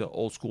winning the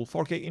Old School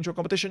 4K intro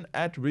competition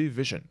at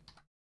Revision.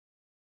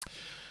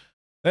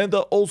 And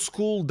the Old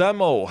School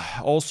demo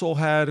also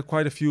had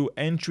quite a few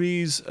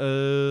entries.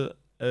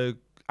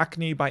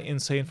 Acne by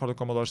Insane for the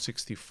Commodore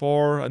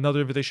 64.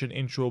 Another invitation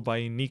intro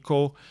by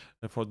Nico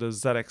for the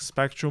ZX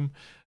Spectrum.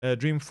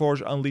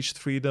 Dreamforge Unleashed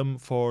Freedom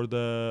for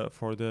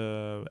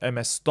the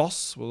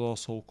MS-DOS. Was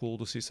also cool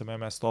to see some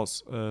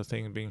MS-DOS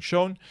thing being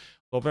shown.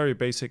 So very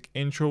basic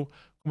intro.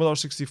 Commodore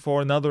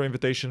 64, another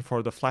invitation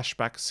for the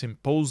Flashback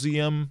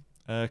Symposium.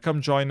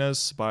 Come Join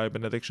Us by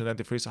Benediction,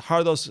 Dentifrice,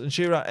 Hardos, and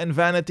Shira, and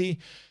Vanity.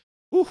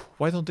 Ooh,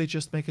 why don't they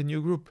just make a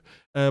new group?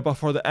 But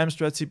for the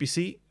Amstrad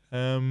CPC,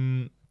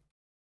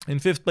 in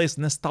 5th place,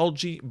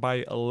 Nostalgia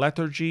by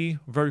Lethargy.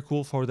 Very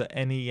cool for the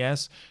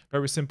NES.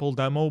 Very simple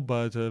demo,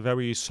 but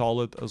very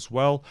solid as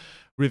well.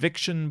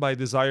 Reviction by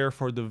Desire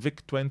for the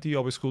VIC-20.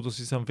 Always cool to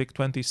see some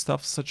VIC-20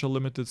 stuff. Such a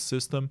limited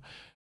system.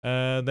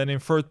 Then in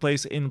 3rd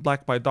place, In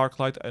Black by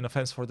Darklight, an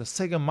offense for the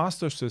Sega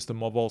Master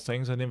System of all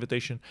things. An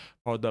invitation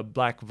for the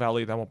Black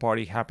Valley demo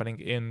party happening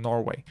in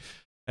Norway.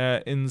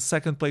 In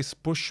 2nd place,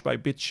 Push by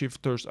Bit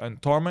Shifters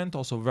and Torment.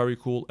 Also very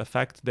cool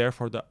effect there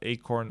for the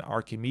Acorn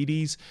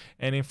Archimedes.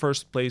 And in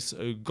 1st place,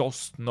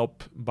 Ghost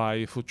Nope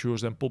by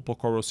Futures and Pulpo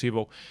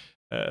Corrosivo.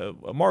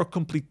 A more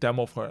complete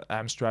demo for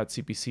Amstrad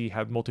CPC.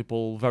 Had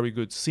multiple very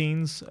good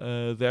scenes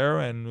there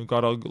and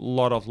got a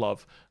lot of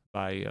love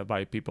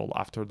by people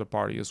after the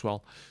party as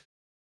well.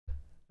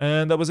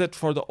 And that was it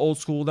for the old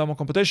school demo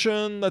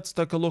competition. Let's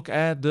take a look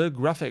at the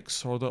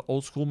graphics for the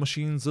old school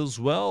machines as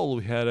well.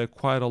 We had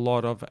quite a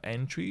lot of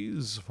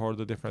entries for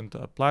the different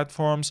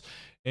platforms.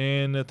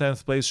 In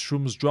 10th place,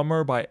 Shroom's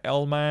Drummer by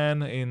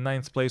Elman. In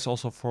 9th place,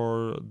 also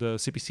for the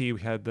CPC, we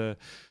had the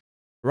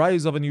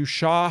Rise of a New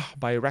Shah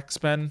by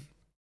Rexpen.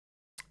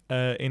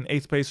 In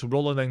 8th place,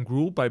 Roland and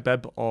Gru by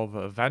Beb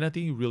of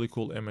Vanity. Really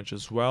cool image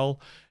as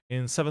well.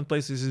 In 7th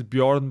place, this is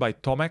Bjorn by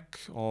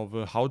Tomek of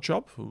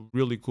Howjob.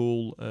 Really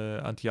cool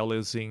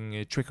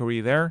anti-aliasing trickery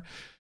there.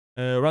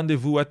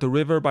 Rendezvous at the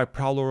River by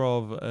Prowler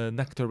of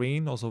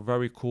Nectarine. Also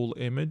very cool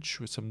image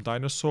with some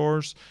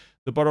dinosaurs.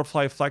 The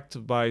Butterfly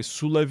Flecked by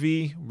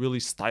Sulevi. Really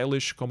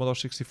stylish Commodore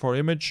 64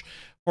 image.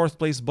 4th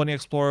place, Bunny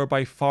Explorer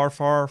by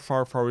Farfar.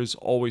 Farfar is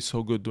always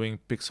so good doing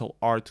pixel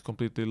art.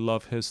 Completely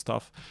love his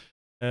stuff.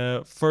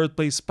 3rd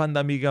place,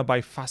 Pandamiga by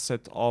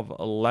Facet of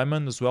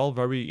Lemon as well.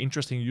 Very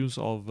interesting use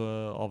of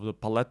the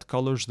palette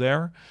colors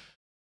there.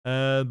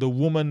 The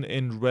Woman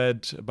in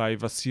Red by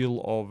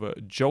Vasil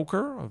of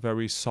Joker. A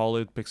very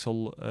solid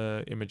pixel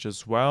image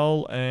as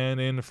well.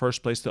 And in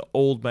 1st place, The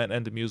Old Man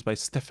and the Muse by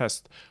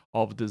Stefest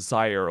of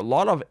Desire. A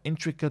lot of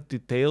intricate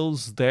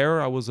details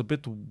there. I was a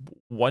bit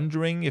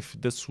wondering if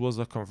this was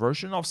a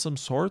conversion of some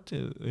sort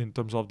in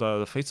terms of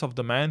the face of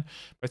the man.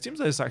 But it seems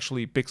that it's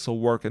actually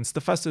pixel work. And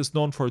Stefest is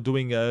known for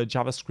doing a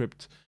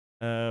JavaScript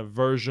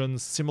version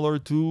similar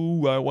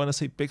to, I want to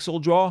say,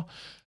 Pixel Draw.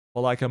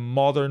 Or like a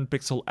modern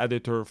pixel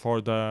editor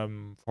for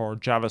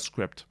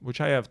JavaScript, which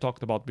I have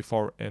talked about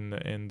before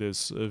in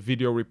this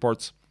video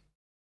reports.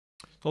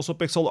 It's also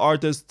pixel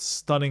artist,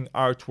 stunning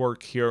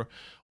artwork here.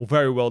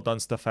 Very well done,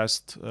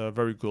 Stefest.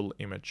 Very cool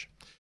image.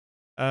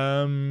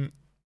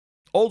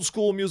 Old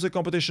school music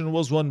competition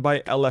was won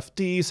by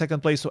LFT.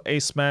 2nd place to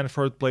Ace Man.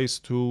 3rd place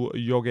to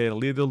Yoge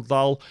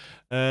Lidldal.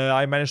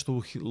 I managed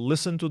to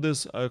listen to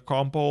this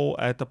compo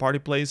at the party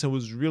place. It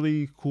was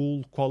really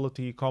cool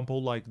quality compo,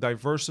 like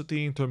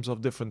diversity in terms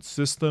of different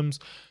systems.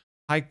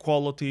 High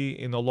quality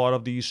in a lot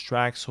of these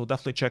tracks. So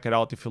definitely check it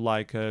out if you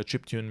like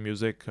chiptune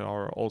music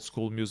or old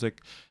school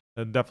music.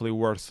 Definitely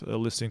worth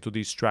listening to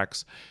these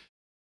tracks.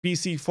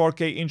 PC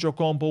 4K intro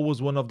compo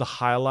was one of the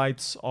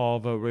highlights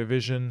of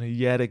Revision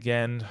yet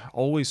again.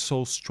 Always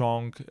so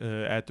strong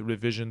at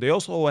Revision. They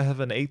also have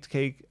an 8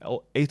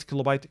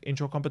 kilobyte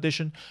intro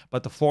competition,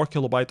 but the 4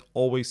 kilobyte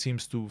always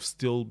seems to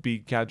still be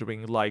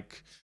gathering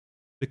like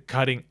the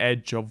cutting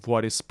edge of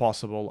what is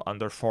possible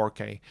under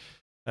 4K.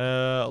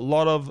 A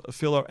lot of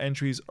filler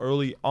entries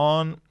early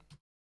on.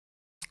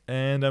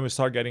 And then we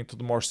start getting to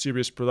the more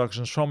serious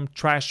productions from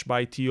Trash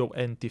by Tio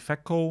and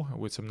Tifeco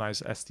with some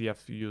nice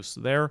STF use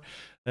there.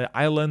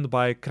 Island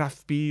by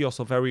Kraftp,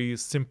 also very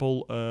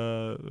simple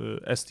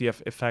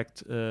STF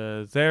effect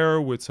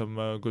there with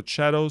some good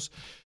shadows.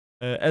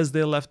 As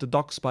They Left the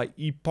Docks by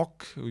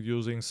Epoch,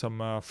 using some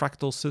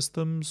fractal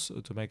systems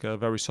to make a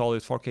very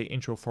solid 4K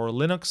intro for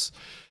Linux.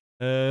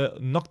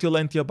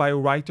 Noctilentia by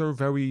Writer,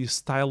 very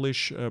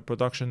stylish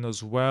production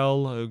as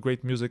well,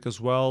 great music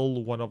as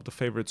well, one of the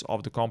favorites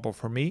of the compo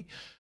for me.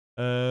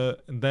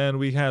 Then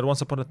we had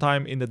Once Upon a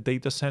Time in the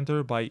Data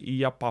Center by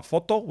Iyapa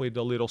Photo with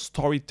a little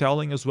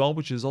storytelling as well,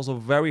 which is also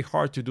very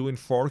hard to do in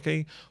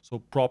 4K, so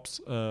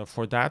props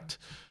for that.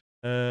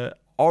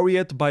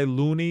 Oriet by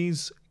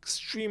Loonies,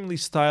 extremely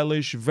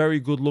stylish, very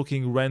good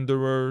looking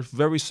renderer,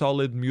 very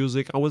solid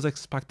music. I was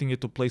expecting it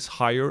to place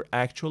higher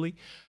actually.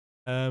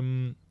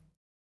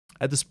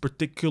 At this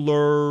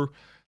particular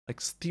like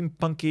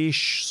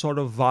steampunkish sort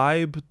of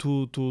vibe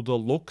to the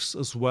looks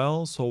as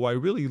well. So I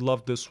really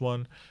love this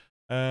one.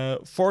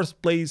 4th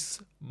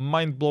place,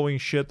 mind-blowing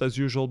shit as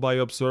usual by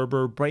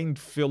Observer. Brain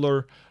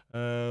Filler,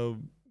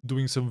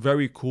 doing some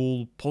very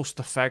cool post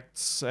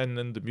effects,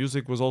 and the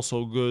music was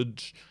also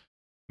good.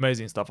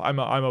 Amazing stuff. I'm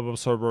an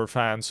Observer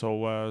fan,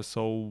 so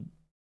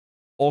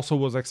also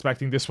was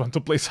expecting this one to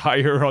place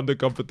higher on the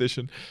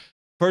competition.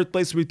 Third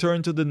place,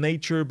 Return to the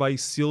Nature by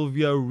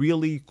Sylvia.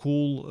 Really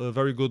cool,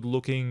 very good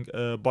looking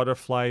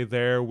butterfly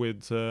there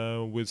with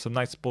some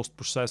nice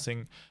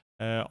post-processing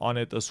on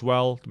it as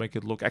well to make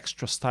it look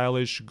extra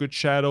stylish. Good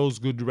shadows,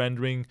 good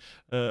rendering.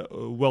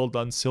 Well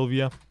done,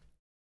 Sylvia.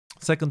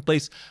 Second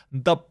place,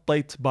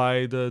 Dubplate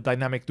by the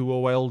dynamic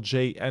duo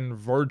LJ and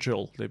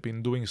Virgil. They've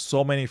been doing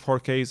so many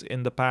 4Ks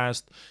in the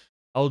past.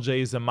 LJ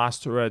is a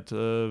master at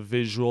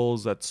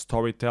visuals, at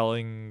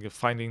storytelling,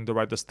 finding the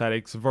right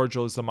aesthetics.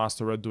 Virgil is a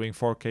master at doing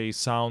 4K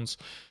sounds.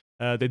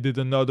 They did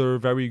another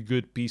very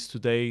good piece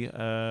today,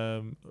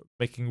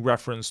 making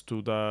reference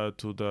to the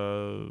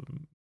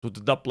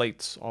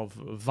dubplates of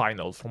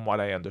vinyl, from what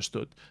I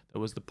understood. That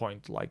was the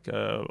point, like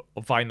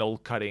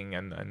vinyl cutting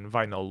and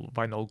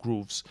vinyl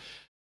grooves.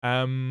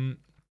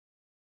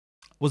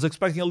 Was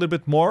expecting a little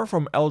bit more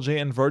from LJ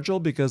and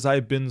Virgil because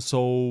I've been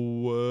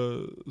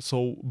so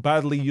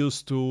badly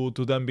used to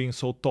them being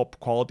so top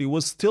quality. It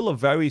was still a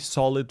very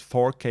solid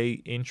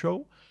 4K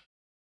intro.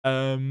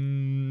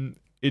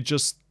 It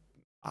just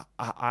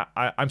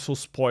I'm so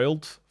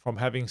spoiled from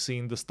having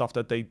seen the stuff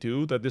that they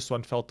do that this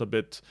one felt a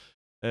bit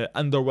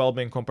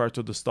underwhelming compared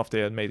to the stuff they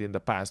had made in the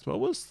past. But it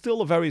was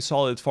still a very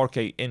solid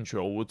 4K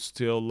intro. Would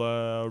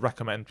still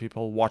recommend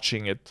people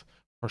watching it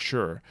for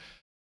sure.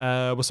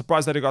 Was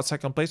surprised that it got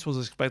second place. Was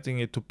expecting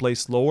it to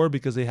place lower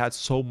because they had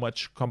so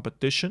much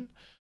competition,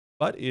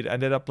 but it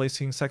ended up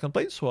placing second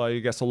place. So I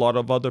guess a lot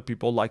of other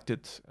people liked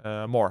it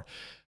more.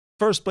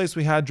 First place,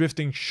 we had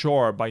Drifting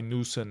Shore by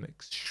Newson.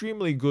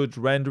 Extremely good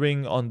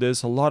rendering on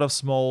this. A lot of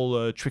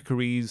small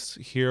trickeries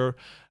here.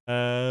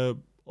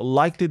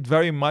 Liked it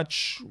very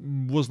much.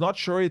 Was not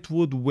sure it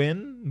would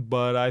win,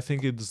 but I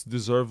think it's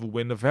deserved a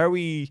win. A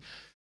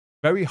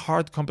very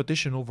hard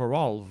competition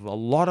overall. A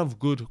lot of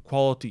good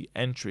quality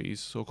entries.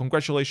 So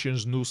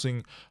congratulations,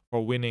 Newsing,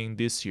 for winning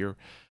this year.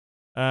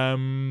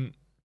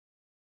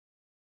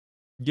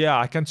 Yeah,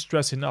 I can't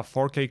stress enough.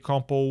 4K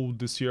compo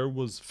this year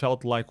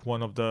felt like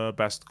one of the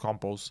best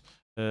compos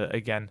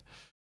again.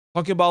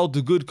 Talking about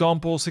the good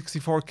compo,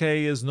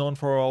 64K is known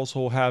for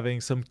also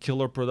having some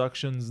killer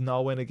productions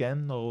now and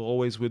again,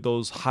 always with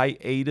those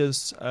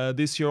hiatus.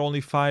 This year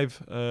only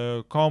five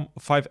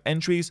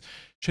entries.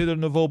 Shader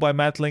Nouveau by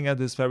Matling had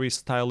this very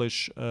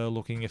stylish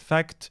looking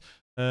effect.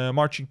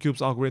 Marching Cubes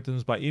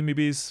Algorithms by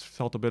Imibis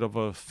felt a bit of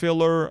a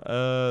filler.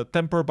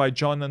 Temper by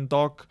John and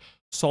Doc,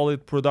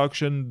 solid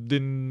production.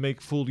 Didn't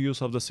make full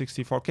use of the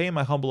 64K in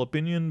my humble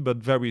opinion, but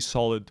very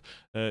solid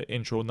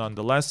intro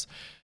nonetheless.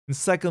 In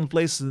second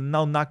place,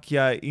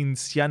 Naunakia in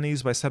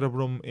Cianis by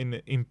Cerebrum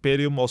in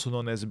Imperium, also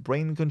known as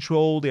Brain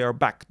Control. They are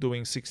back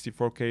doing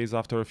 64Ks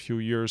after a few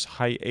years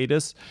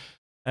hiatus.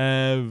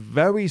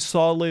 Very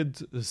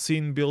solid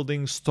scene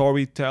building,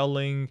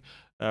 storytelling,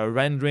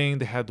 rendering.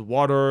 They had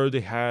water,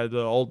 they had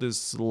all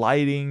this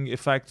lighting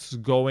effects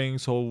going.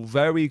 So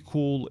very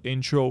cool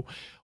intro,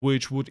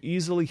 which would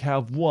easily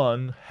have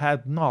won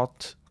had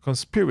not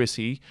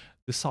Conspiracy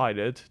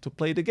decided to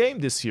play the game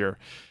this year.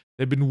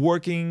 They've been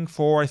working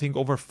for, I think,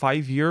 over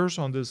 5 years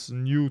on this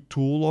new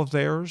tool of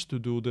theirs to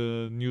do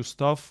the new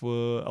stuff,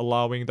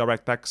 allowing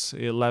DirectX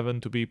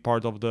 11 to be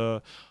part of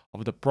the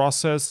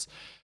process.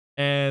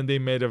 And they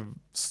made a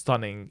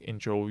stunning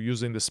intro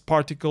using this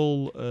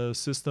particle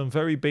system,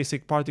 very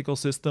basic particle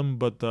system,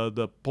 but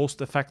the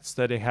post effects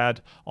that they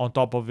had on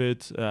top of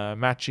it,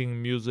 matching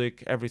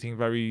music, everything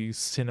very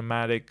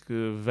cinematic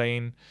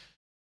vein.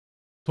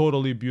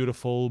 Totally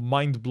beautiful,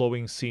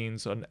 mind-blowing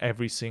scenes on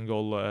every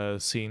single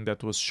scene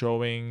that was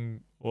showing.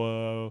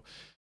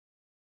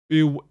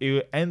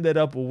 It ended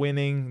up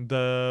winning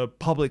the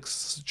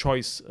public's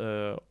choice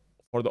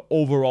for the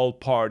overall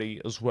party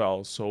as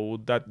well.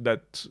 So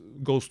that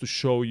goes to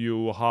show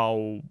you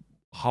how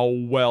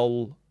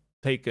well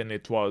taken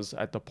it was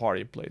at the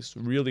party place.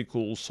 Really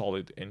cool,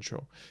 solid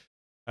intro.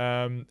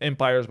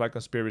 Empires by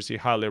Conspiracy,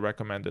 highly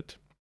recommended.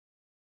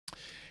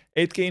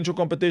 8K intro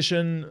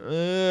competition,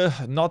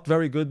 not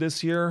very good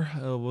this year.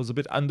 Was a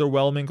bit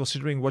underwhelming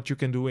considering what you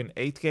can do in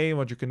 8K and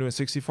what you can do in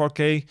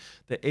 64K.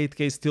 The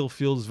 8K still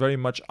feels very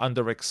much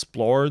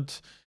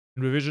underexplored.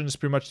 Revision is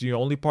pretty much the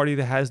only party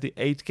that has the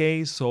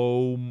 8K,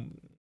 so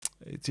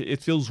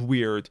it feels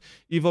weird.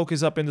 Evoke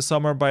is up in the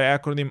summer by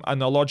acronym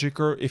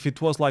Analogiker. If it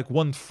was like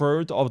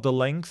 1/3 of the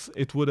length,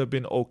 it would have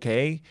been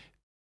okay.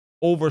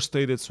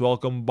 Overstayed its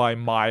welcome by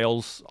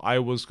miles. I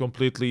was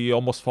completely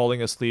almost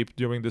falling asleep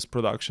during this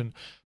production.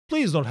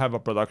 Please don't have a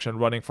production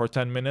running for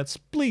 10 minutes.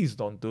 Please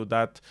don't do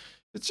that.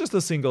 It's just a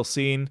single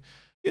scene.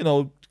 You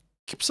know,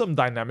 keep some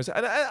dynamics.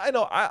 And I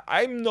know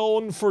I'm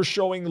known for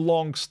showing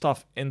long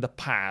stuff in the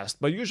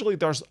past, but usually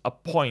there's a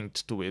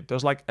point to it.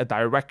 There's like a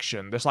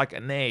direction. There's like a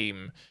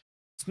name.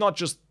 It's not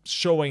just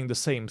showing the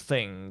same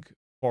thing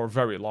for a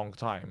very long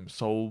time.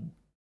 So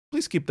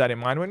please keep that in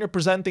mind. When you're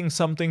presenting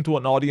something to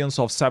an audience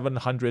of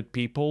 700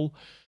 people,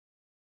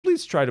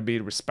 please try to be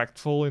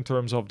respectful in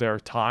terms of their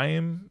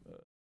time.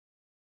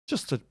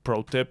 Just a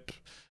pro tip.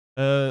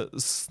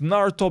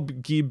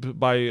 Snartop Gib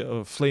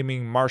by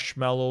Flaming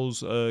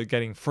Marshmallows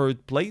getting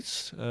 3rd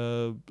place.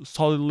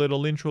 Solid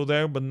little intro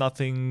there, but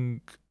nothing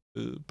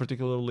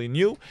particularly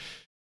new.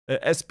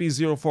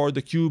 SP04,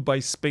 the Cube by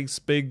Space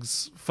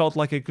Pigs, felt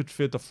like it could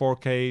fit a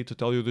 4K, to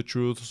tell you the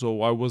truth,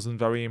 so I wasn't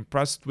very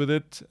impressed with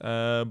it.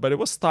 But it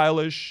was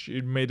stylish,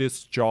 it made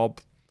its job.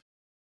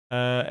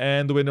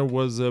 And the winner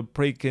was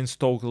Praken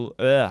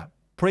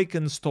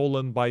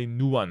Stolen by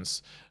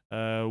Nuance,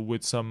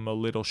 with some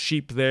little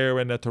sheep there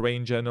and a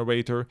terrain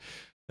generator.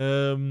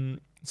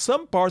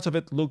 Some parts of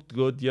it looked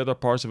good, the other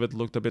parts of it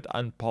looked a bit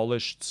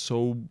unpolished,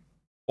 so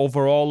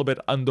overall a bit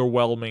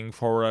underwhelming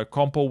for a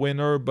compo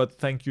winner, but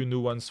thank you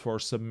Nuance for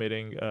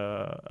submitting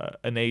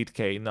an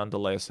 8K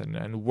nonetheless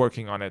and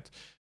working on it.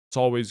 It's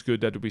always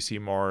good that we see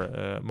more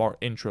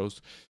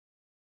intros.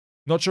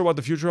 Not sure what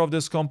the future of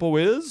this compo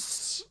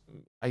is.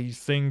 I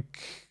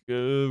think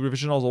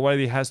Revisionals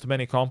already has too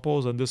many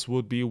compos, and this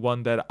would be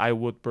one that I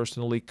would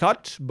personally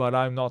cut, but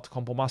I'm not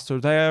compo master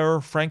there.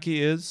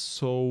 Frankie is,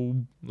 so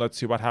let's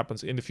see what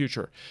happens in the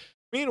future.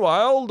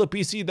 Meanwhile, the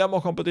PC demo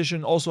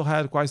competition also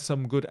had quite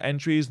some good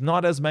entries,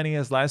 not as many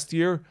as last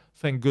year,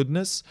 thank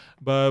goodness,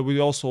 but we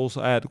also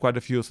had quite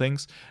a few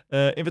things.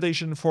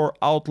 Invitation for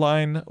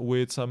Outline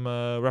with some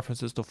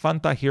references to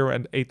Fanta here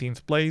and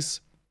 18th place.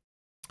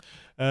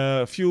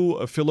 A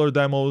few filler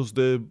demos,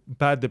 the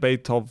bad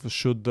debate of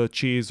should the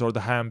cheese or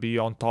the ham be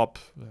on top,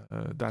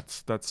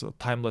 that's a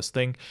timeless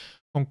thing.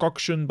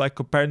 Concoction by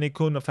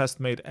Copernicun, a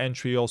fast-made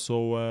entry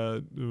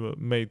also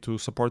made to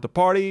support the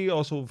party.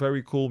 Also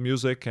very cool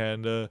music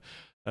and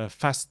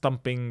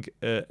fast-thumping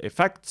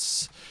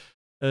effects.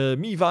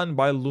 Mivan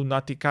by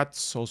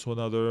Lunaticats, also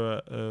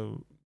another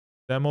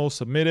demo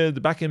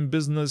submitted. Back in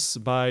Business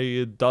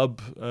by Dub,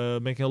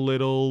 making a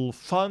little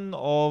fun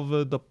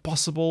of the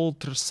possible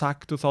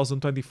Tersac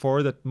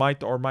 2024 that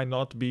might or might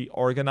not be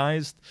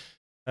organized.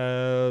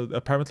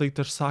 Apparently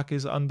Tersac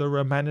is under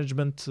a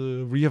management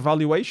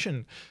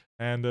reevaluation,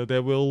 and they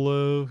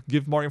will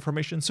give more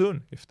information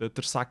soon if the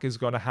Tersac is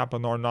going to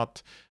happen or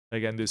not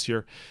again this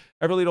year.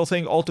 Every Little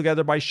Thing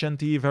Altogether by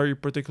Shanti, very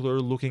particular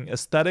looking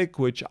aesthetic,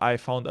 which I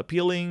found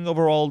appealing.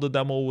 Overall, the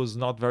demo was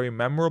not very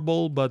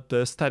memorable, but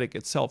the aesthetic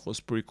itself was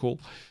pretty cool.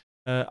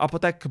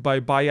 Apothec by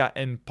Baya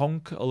and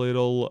Punk, a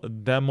little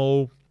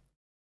demo.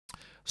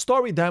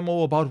 Story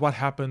demo about what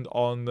happened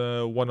on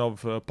one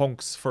of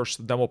Punk's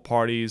first demo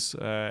parties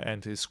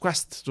and his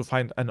quest to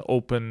find an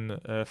open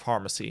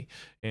pharmacy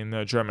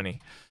in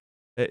Germany.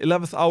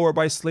 11th Hour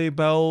by Sleigh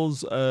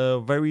Bells,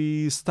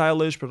 very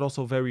stylish but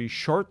also very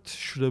short.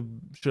 Should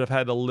have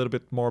had a little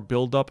bit more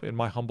build up in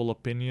my humble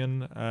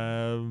opinion,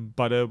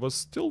 but it was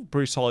still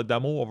pretty solid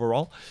demo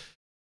overall.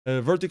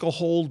 Vertical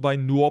Hold by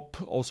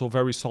Nuop, also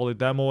very solid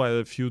demo.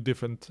 A few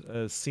different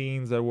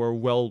scenes that were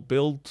well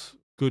built,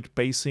 good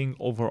pacing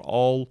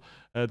overall,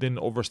 didn't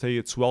overstay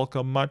its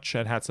welcome much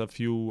and had a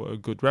few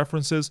good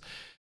references.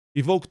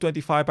 Evoke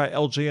 25 by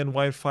LJ and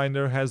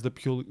Wildfinder has the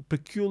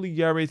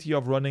peculiarity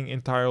of running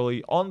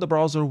entirely on the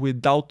browser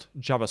without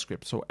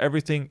JavaScript. So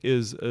everything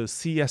is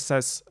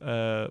CSS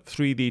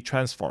 3D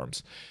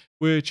transforms,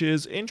 which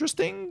is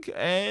interesting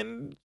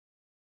and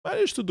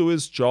managed to do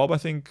its job. I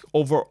think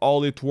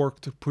overall it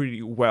worked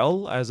pretty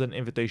well as an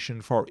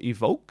invitation for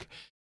Evoke.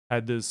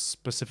 Had this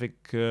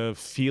specific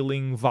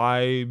feeling,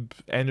 vibe,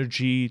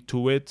 energy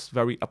to it,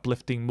 very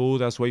uplifting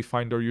mood as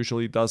Wayfinder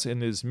usually does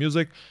in his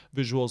music.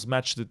 Visuals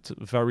matched it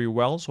very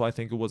well, so I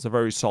think it was a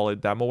very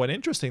solid demo, and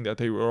interesting that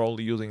they were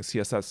only using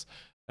CSS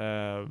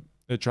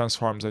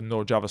transforms and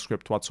no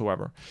JavaScript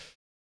whatsoever.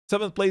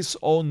 7th place,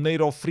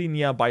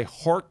 Oneirophrynia by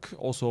Hork,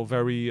 also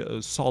very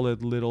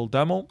solid little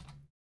demo.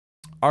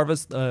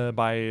 Harvest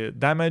by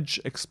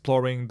Damage,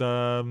 exploring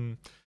the...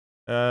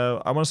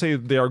 I want to say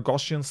they are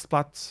Gaussian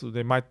splats.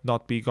 They might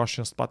not be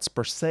Gaussian splats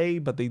per se,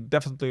 but they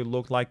definitely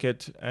look like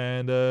it.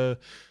 And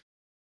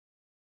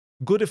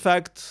good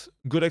effect,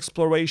 good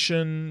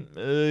exploration.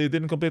 It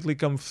didn't completely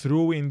come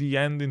through in the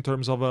end in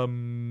terms of a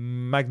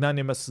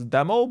magnanimous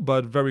demo,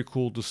 but very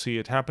cool to see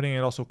it happening,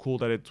 and also cool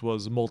that it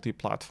was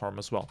multi-platform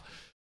as well.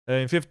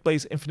 In 5th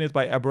place, Infinite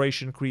by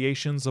Aberration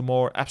Creations, a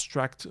more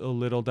abstract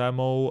little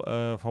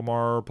demo from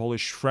our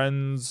Polish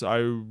friends. I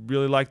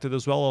really liked it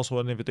as well. Also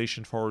an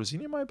invitation for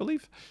Zenium, I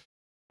believe.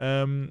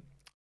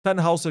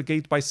 Tannhauser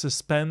Gate by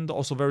Suspend,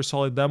 also very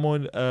solid demo.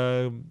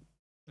 A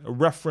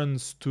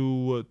reference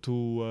to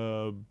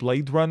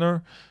Blade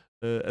Runner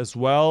as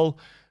well.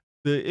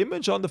 The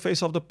image on the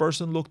face of the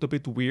person looked a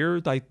bit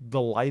weird. Like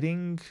the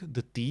lighting,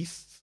 the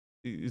teeth,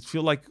 it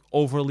felt like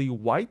overly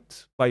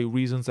white by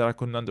reasons that I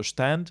couldn't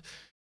understand.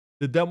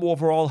 The demo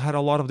overall had a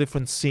lot of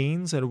different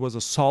scenes, and it was a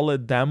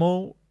solid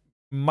demo.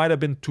 Might have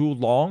been too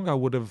long. I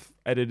would have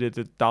edited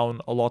it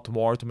down a lot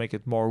more to make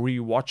it more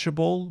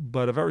rewatchable,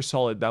 but a very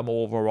solid demo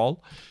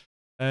overall.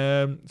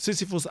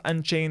 Sisyphus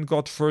Unchained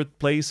got 3rd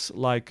place,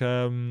 like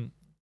The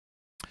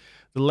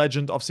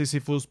Legend of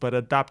Sisyphus, but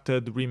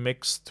adapted,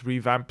 remixed,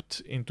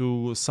 revamped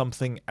into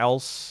something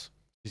else.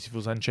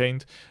 Sisyphus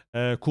Unchained.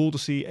 Cool to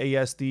see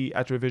ASD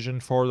at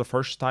revision for the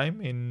first time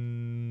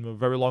in a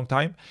very long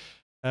time.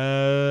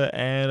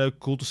 And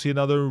cool to see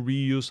another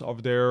reuse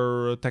of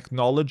their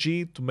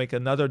technology to make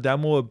another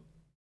demo a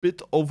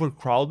bit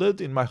overcrowded,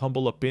 in my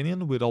humble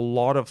opinion, with a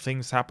lot of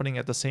things happening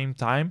at the same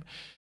time.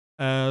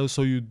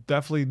 so you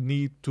definitely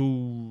need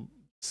to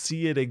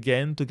see it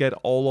again to get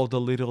all of the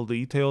little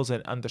details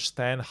and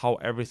understand how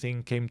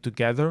everything came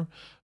together.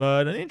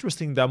 But an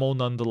interesting demo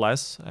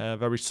nonetheless, a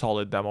very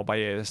solid demo by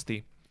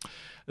ASD.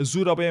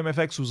 Zura by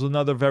MFX was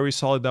another very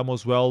solid demo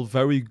as well,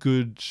 very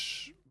good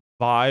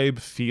vibe,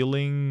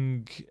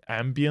 feeling,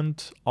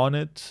 ambient on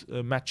it,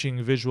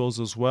 matching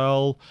visuals as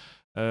well.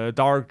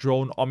 Dark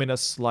drone,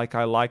 ominous, like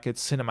I like it,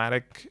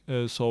 cinematic.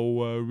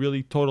 So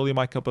really totally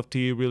my cup of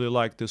tea. Really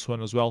like this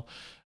one as well,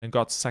 and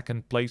got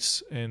second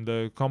place in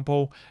the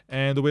compo.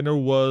 And the winner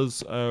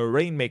was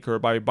Rainmaker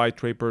by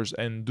Bytrapers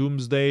and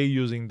Doomsday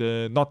using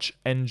the Notch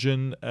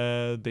engine.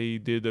 They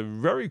did a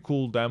very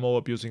cool demo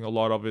of using a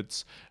lot of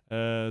its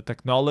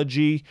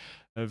technology.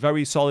 A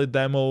very solid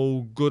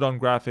demo, good on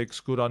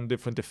graphics, good on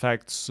different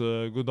effects,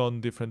 good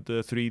on different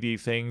 3D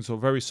things. So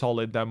very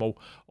solid demo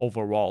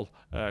overall.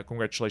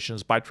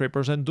 Congratulations,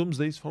 Bytrapers and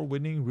Doomsdays for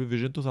winning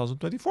Revision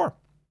 2024.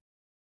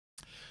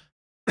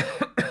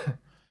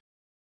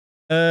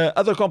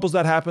 Other compos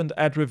that happened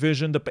at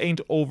Revision, the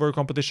paint over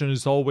competition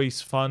is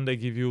always fun. They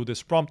give you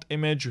this prompt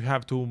image. You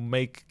have to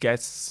make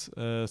guess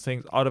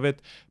things out of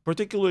it.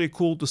 Particularly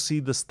cool to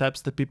see the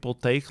steps that people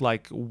take,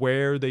 like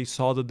where they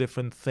saw the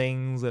different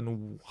things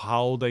and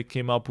how they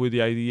came up with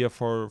the idea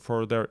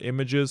for their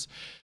images.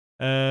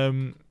 A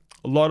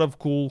lot of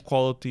cool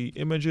quality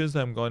images.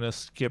 I'm going to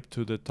skip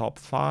to the top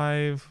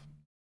 5.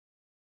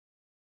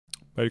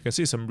 But you can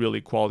see some really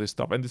quality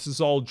stuff. And this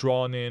is all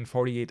drawn in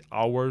 48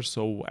 hours,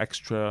 so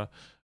extra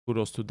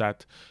kudos to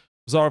that.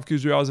 Czar of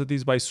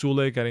Curiosities by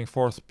Sule getting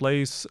 4th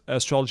place.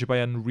 Astrology by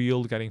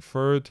Unreal getting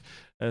 3rd.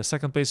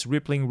 2nd place,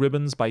 Rippling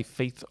Ribbons by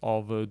Faith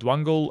of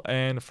Dwangle.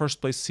 And 1st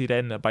place,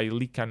 Sirene by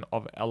Likan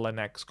of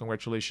LNX.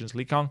 Congratulations,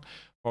 Likan,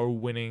 for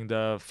winning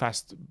the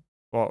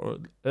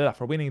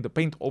for winning the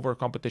paint over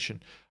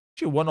competition.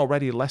 She won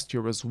already last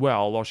year as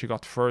well, or she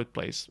got 3rd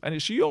place,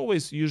 and she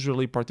always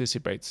usually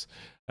participates.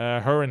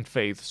 Her and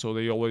Faith, so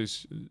they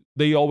always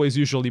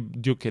usually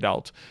duke it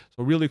out.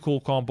 So really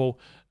cool combo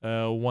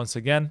once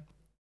again.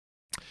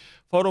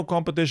 Photo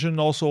competition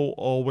also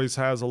always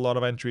has a lot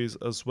of entries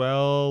as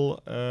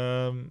well.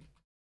 A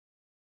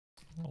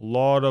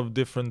lot of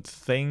different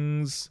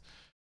things.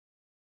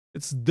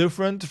 It's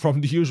different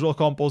from the usual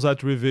compos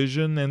at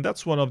Revision, and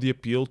that's one of the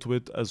appeal to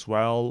it as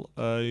well.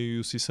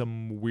 You see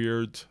some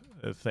weird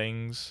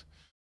things.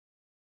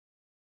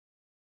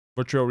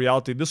 Virtual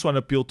reality, this one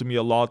appealed to me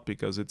a lot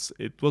because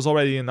it was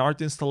already an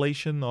art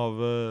installation of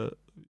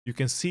you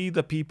can see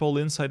the people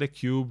inside a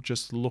cube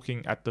just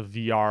looking at the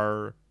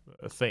VR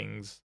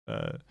things.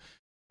 So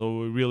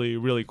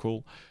really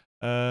cool.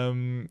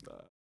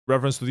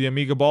 Reference to the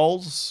Amiga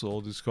balls, so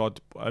this got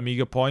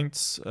Amiga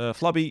points.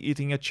 Flubby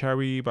Eating a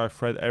Cherry by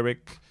Fred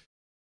Eric.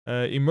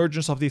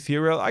 Emergence of the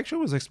Ethereal. I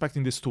actually was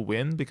expecting this to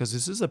win because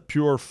this is a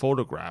pure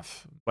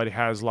photograph, but it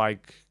has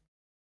like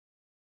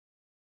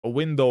a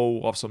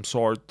window of some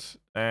sort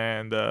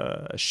and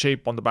a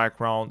shape on the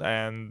background,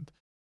 and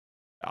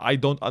I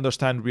don't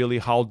understand really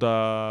how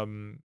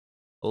the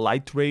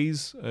light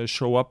rays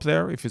show up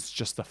there. If it's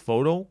just a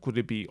photo, could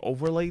it be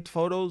overlaid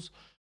photos?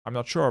 I'm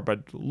not sure,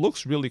 but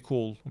looks really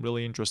cool,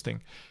 really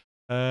interesting.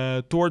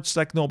 Towards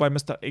Techno by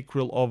Mr.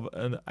 Acryl of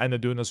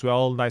Anadune as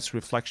well. Nice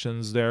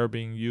reflections there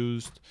being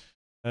used.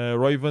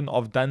 Royven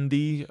of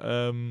Dandy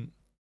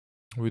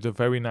with a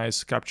very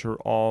nice capture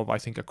of, I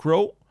think, a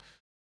crow.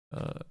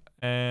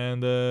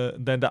 And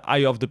then the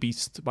Eye of the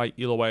Beast by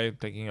Eloy,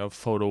 taking a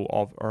photo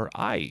of her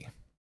eye.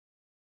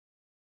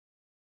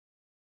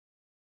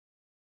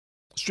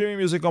 Streaming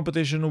music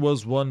competition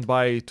was won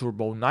by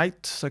Turbo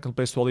Knight. 2nd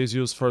place to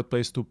Elysius, 3rd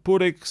place to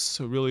Putix.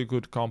 A really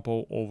good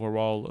compo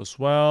overall as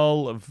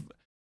well.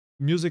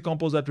 Music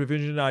compos at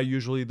Revision are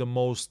usually the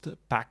most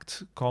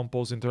packed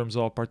compos in terms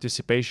of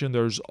participation.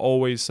 There's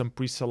always some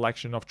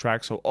pre-selection of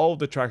tracks, so all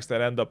the tracks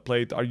that end up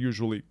played are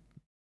usually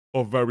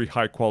of very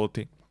high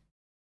quality.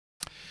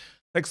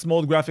 Text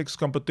mode graphics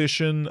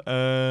competition,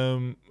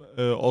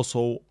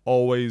 also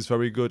always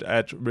very good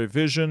at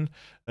Revision.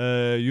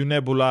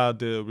 Unebula,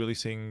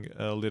 releasing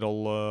a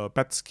little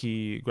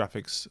Petsky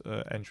graphics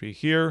entry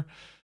here.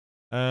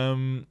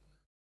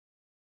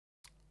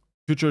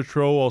 Future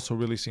Throw also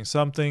releasing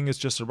something. It's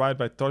Just a Ride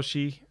by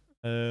Toshi,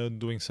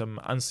 doing some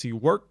ANSI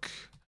work.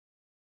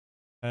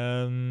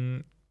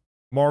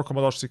 More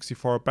Commodore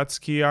 64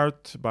 Petsky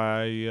art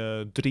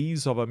by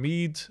Dries of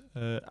Amid.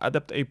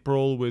 Adept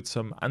April with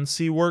some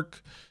ANSI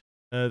work.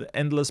 The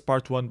Endless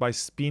Part 1 by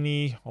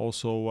Spini.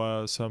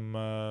 Also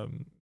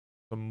some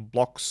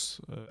blocks,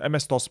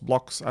 MS-DOS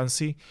blocks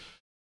ANSI.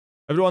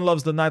 Everyone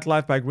Loves the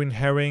Nightlife by Green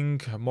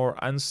Herring. More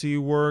ANSI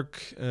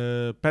work.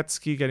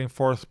 Petsky getting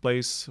 4th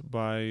place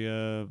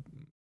by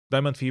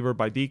Diamond Fever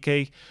by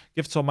DK.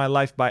 Gifts of My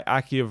Life by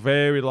Aki, a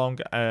very long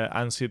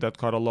ANSI that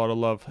got a lot of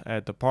love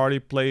at the party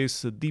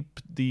place.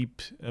 Deep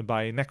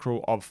by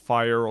Necro of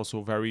Fire,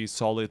 also very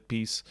solid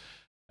piece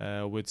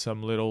with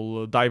some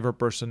little diver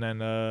person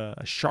and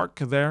a shark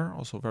there,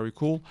 also very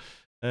cool.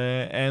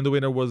 And the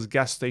winner was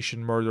Gas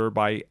Station Murder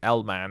by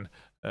Elman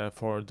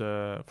for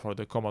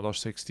the Commodore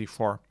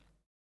 64.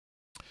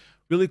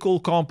 Really cool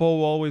compo,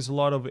 always a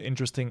lot of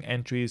interesting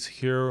entries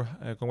here.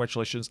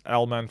 Congratulations,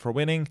 Elman, for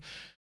winning.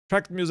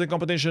 Track music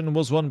competition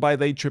was won by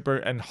Day Tripper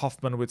and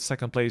Hoffman, with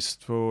second place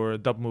for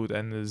Dubmood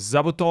and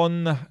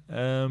Zabuton.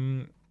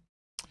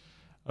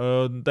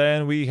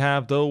 Then we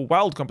have the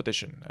Wild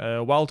competition.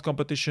 Wild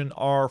competition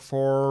are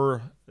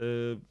for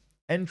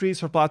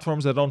entries for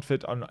platforms that don't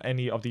fit on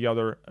any of the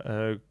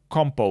other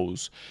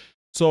compos.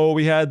 So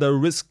we had the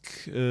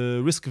Risk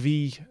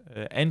V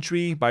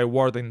entry by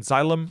Warden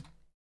Xylem.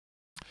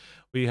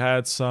 We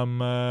had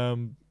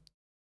some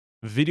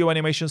video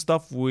animation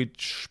stuff,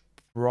 which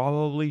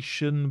probably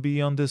shouldn't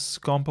be on this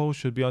compo,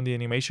 should be on the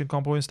animation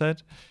compo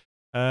instead.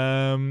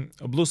 A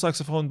blue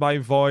saxophone by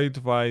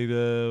Void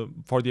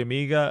for the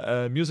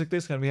Amiga music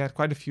disc, and we had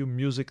quite a few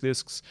music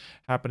discs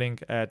happening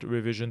at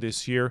Revision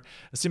this year.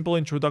 A simple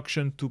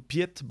introduction to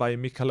Piet by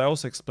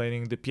Michalaus,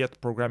 explaining the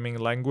Piet programming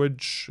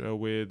language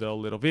with a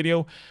little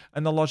video.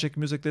 Analogic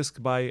music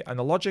disc by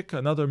Analogic,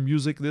 another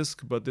music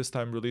disc, but this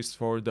time released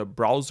for the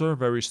browser.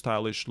 Very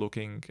stylish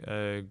looking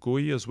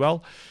GUI as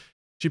well.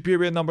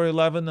 Chiperia number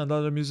 11,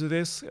 another music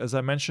disc. As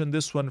I mentioned,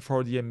 this one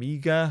for the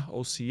Amiga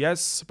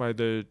OCS by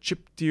the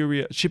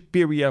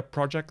Chiperia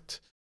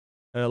project.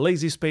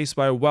 Lazy Space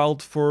by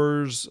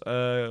Wildfurs,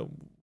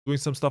 doing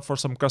some stuff for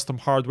some custom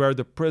hardware.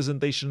 The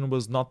presentation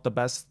was not the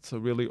best,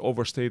 really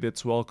overstayed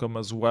its welcome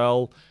as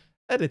well.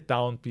 Edit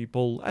down,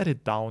 people,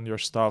 edit down your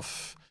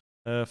stuff.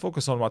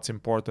 Focus on what's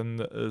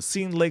important.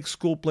 Scene Lake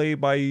School Play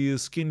by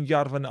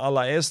Skinjarven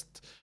Alla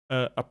Est.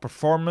 A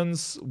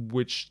performance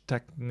which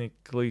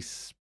technically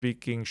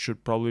speaking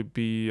should probably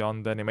be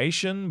on the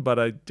animation, but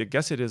I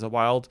guess it is a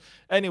wild.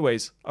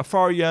 Anyways, a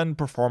Farian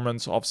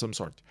performance of some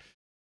sort.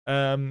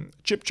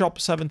 Chip Chop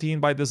 17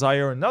 by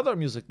Desire, another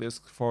music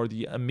disc for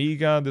the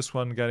Amiga, this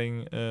one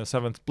getting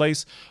 7th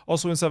place.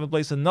 Also in 7th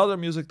place, another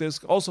music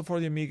disc, also for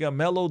the Amiga,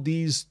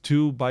 Melodies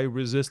 2 by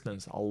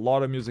Resistance. A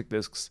lot of music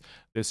discs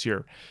this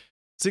year.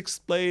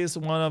 6th place,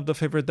 one of the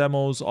favorite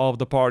demos of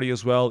the party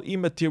as well,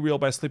 Immaterial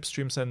by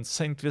Slipstreams and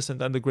St.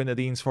 Vincent and the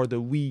Grenadines for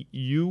the Wii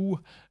U.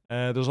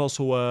 There's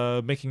also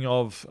a making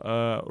of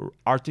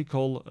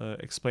article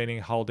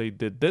explaining how they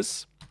did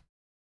this.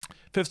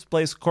 5th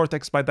place,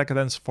 Cortex by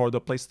Decadence for the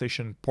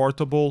PlayStation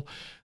Portable.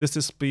 This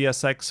is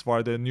PSX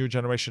for the new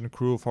generation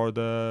crew for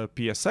the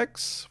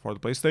PSX, for the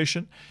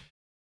PlayStation.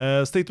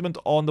 Statement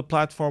on the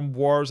platform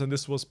wars, and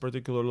this was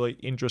particularly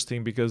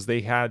interesting because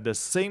they had the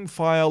same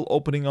file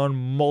opening on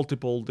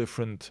multiple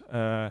different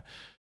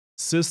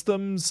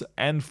systems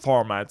and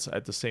formats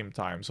at the same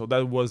time. So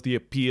that was the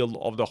appeal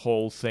of the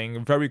whole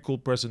thing. Very cool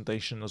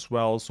presentation as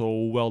well, so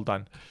well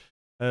done.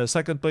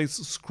 2nd place,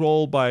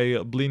 Scroll by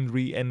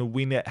Blindry and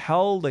Winnet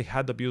Hell. They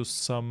had abused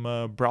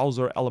some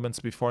browser elements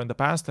before in the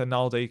past, and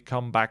now they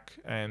come back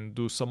and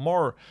do some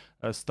more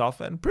stuff,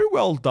 and pretty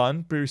well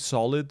done, pretty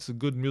solid,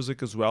 good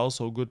music as well,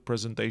 so good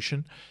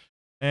presentation.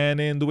 And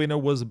then the winner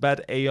was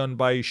Bad Aeon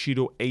by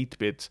Shido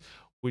 8-Bit,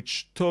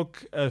 which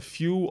took a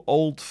few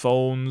old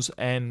phones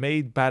and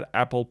made Bad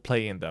Apple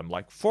play in them,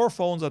 like 4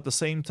 phones at the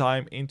same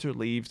time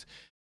interleaved,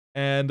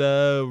 and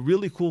a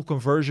really cool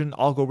conversion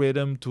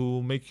algorithm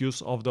to make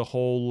use of the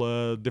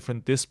whole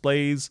different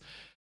displays.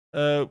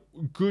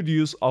 Good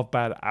use of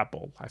Bad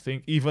Apple. I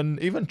think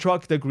even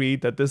Truck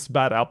agreed that this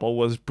Bad Apple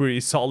was pretty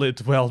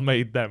solid,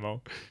 well-made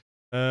demo.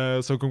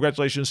 So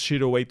congratulations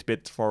Shido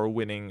 8-Bit for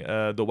winning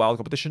the Wild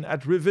competition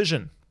at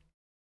Revision.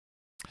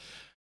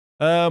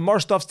 More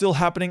stuff still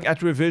happening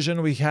at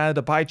Revision. We had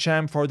a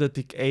PyCham for the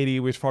TIC-80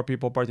 with 4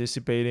 people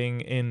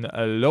participating in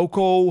a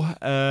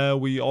Loco.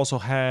 We also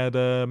had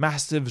a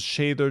massive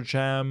shader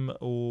jam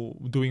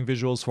doing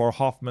visuals for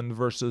Hoffman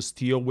versus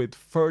Theo with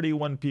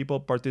 31 people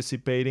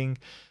participating.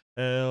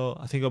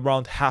 I think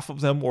around half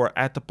of them were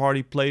at the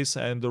party place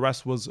and the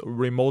rest was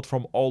remote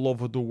from all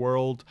over the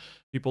world.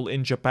 People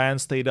in Japan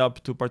stayed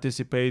up to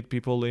participate,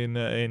 people in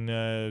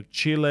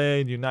Chile,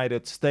 in the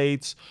United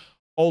States,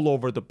 all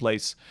over the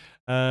place.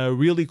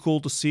 Really cool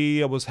to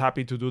see. I was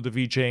happy to do the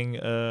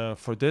VJing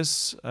for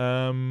this.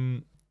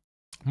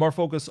 More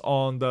focus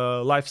on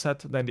the live set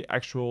than the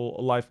actual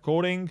live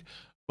coding,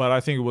 but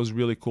I think it was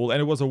really cool. And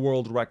it was a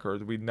world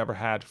record. We never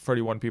had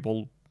 31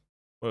 people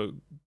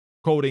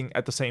coding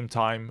at the same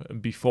time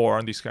before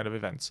on these kind of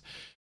events.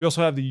 We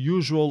also have the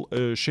usual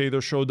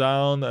shader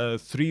showdown,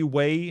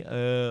 3-way,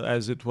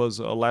 as it was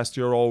last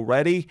year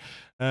already.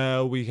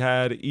 We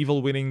had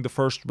Evil winning the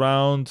first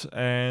round,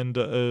 and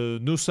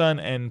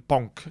Nusan and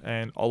Punk,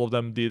 and all of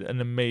them did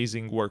an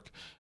amazing work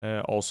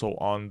also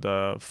on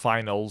the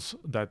finals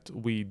that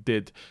we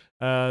did.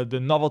 The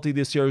novelty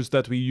this year is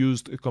that we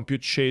used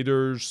compute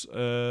shaders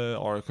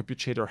or a compute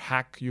shader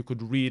hack. You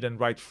could read and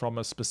write from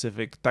a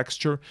specific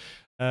texture.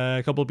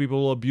 A couple of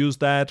people abused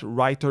that,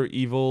 Writer,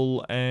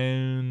 Evil,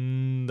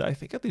 and I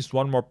think at least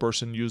one more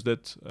person used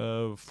it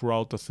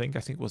throughout the thing. I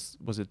think was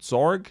it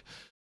Zorg?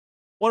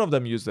 One of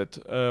them used it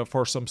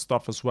for some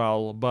stuff as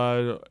well,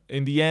 but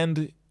in the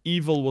end,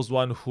 Evil was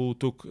one who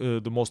took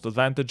the most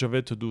advantage of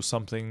it to do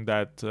something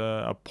that,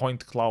 a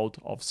point cloud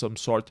of some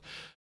sort.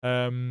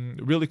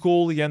 Really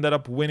cool. He ended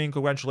up winning.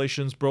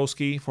 Congratulations,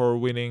 Broski, for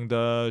winning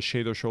the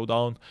Shader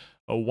Showdown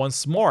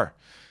once more.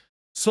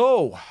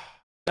 So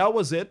that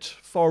was it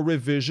for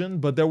Revision,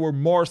 but there were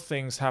more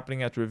things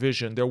happening at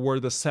Revision. There were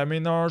the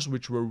seminars,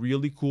 which were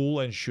really cool,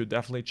 and you should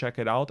definitely check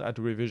it out at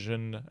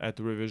Revision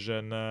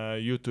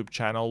YouTube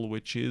channel,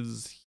 which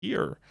is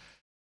here.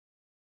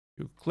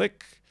 You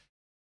click,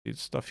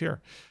 it's stuff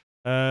here.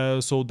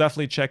 So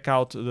definitely check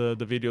out the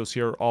videos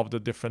here of the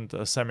different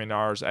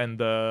seminars and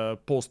the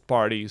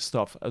post-party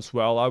stuff as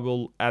well. I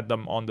will add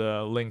them on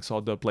the links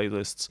of the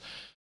playlists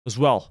as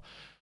well.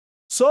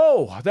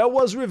 So that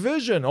was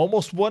Revision,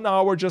 almost 1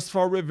 hour just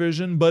for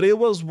Revision, but it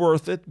was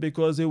worth it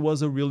because it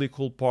was a really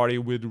cool party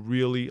with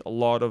really a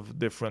lot of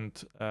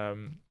different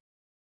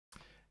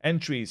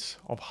entries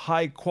of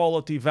high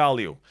quality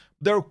value.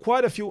 There are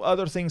quite a few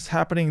other things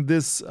happening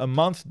this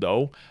month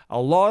though. A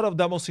lot of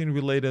Demoscene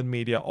related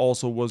media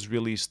also was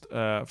released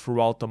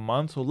throughout the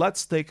month, so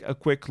let's take a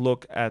quick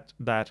look at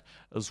that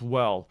as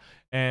well.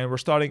 And we're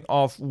starting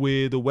off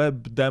with the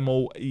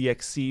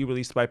WebDemoExe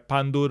released by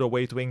Pandur, a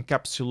way to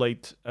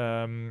encapsulate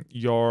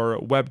your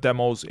web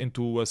demos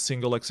into a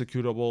single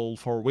executable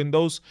for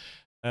Windows,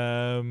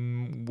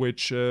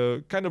 which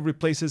kind of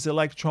replaces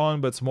Electron,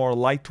 but it's more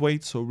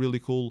lightweight, so really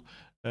cool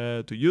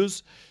to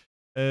use.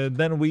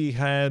 Then we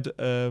had,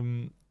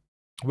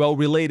 well,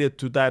 related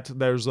to that,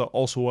 there's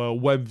also a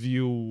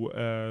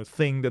WebView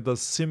thing that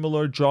does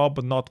similar job,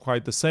 but not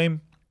quite the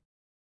same.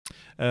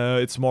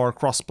 It's more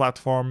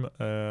cross-platform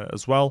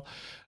as well,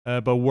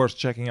 but worth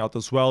checking out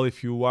as well.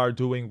 If you are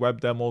doing web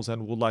demos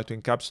and would like to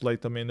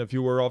encapsulate them in a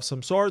viewer of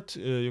some sort,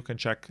 you can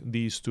check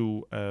these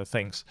two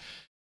things.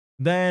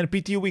 Then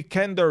PT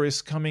Weekender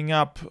is coming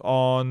up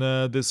on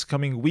this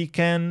coming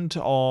weekend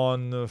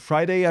on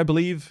Friday, I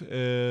believe,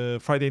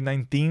 Friday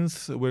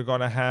 19th. We're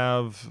going to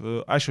have,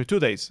 actually 2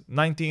 days,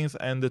 19th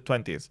and the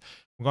 20th.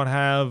 We're going to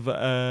have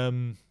a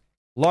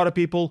lot of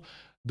people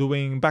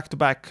doing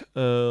back-to-back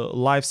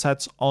live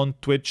sets on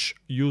Twitch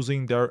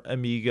using their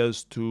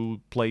Amigas to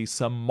play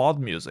some mod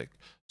music.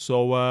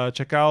 So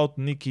check out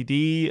Nikki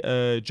D,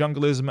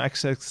 Junglism,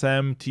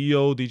 XXM,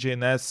 Tio, DJ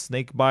Ness,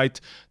 Snakebite,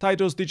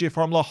 Titus, DJ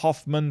Formula,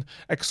 Hoffman,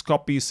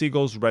 Xcopy,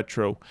 Seagulls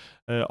Retro.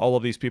 All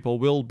of these people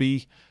will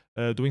be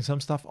doing some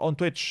stuff on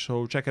Twitch,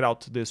 so check it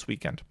out this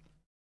weekend.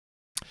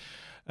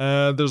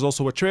 There's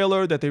also a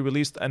trailer that they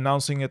released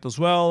announcing it as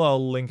well.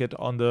 I'll link it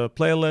on the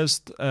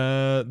playlist.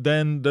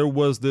 Then there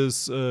was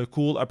this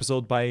cool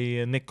episode by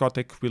Nick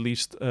Kotick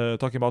released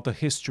talking about the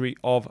history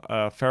of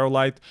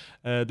FairLight.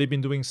 They've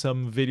been doing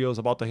some videos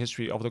about the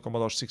history of the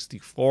Commodore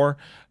 64.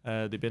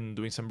 They've been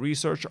doing some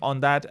research on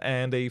that,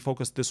 and they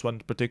focused this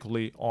one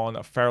particularly on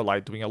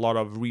FairLight, doing a lot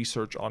of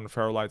research on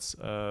FairLight's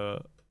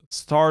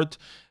start,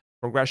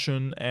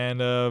 progression, and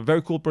a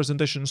very cool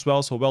presentation as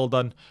well. So well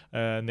done,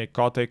 Nick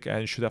Kotick, and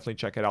you should definitely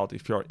check it out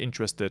if you're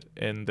interested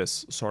in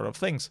this sort of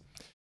things.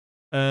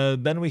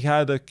 Then we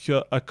had a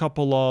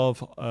couple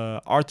of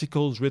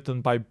articles written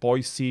by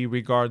BoyC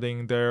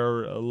regarding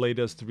their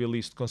latest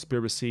released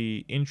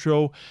conspiracy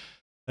intro.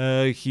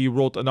 He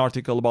wrote an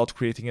article about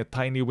creating a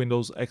tiny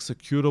Windows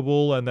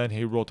executable, and then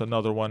he wrote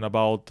another one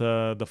about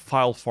the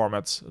file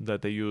formats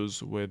that they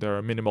use with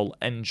their minimal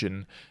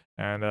engine.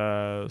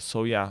 And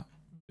so yeah,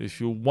 if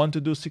you want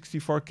to do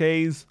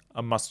 64Ks,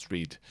 a must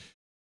read.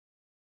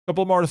 A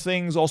couple more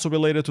things also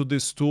related to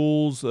these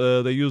tools.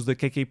 They use the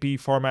KKP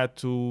format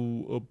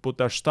to put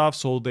their stuff,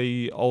 so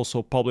they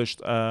also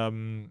published a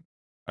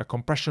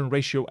compression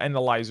ratio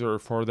analyzer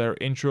for their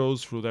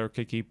intros through their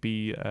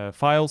KKP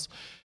files.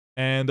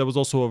 And there was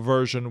also a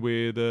version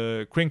with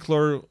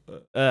Crinkler,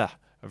 a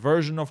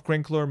version of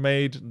Crinkler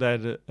made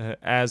that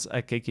as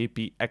a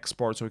KKP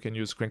export, so we can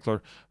use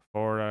Crinkler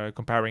for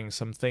comparing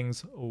some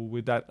things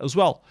with that as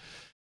well.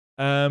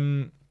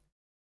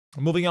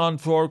 Moving on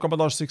for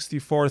Commodore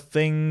 64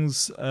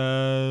 things,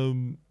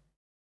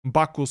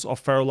 Bacchus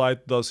of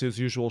FairLight does his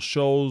usual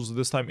shows.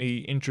 This time he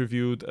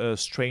interviewed a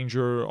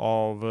stranger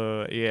of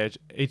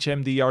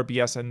HMD,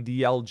 RBS, and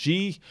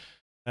DLG.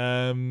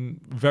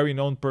 Very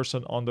known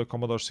person on the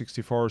Commodore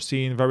 64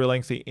 scene. Very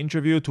lengthy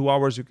interview, 2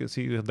 hours. You can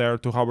see there,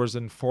 2 hours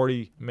and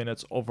 40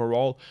 minutes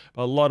overall.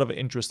 A lot of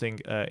interesting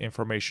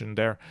information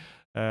there.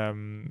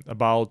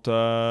 About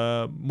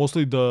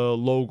mostly the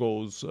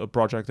logos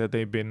project that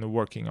they've been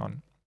working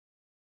on.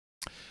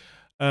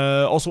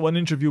 Also an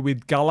interview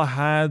with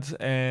Galahad,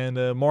 and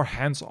a more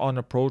hands-on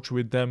approach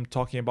with them,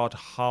 talking about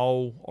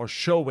how, or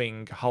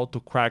showing how to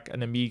crack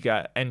an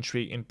Amiga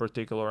entry in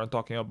particular, and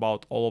talking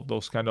about all of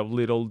those kind of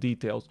little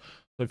details.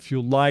 So if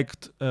you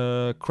liked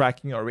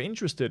cracking or are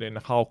interested in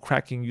how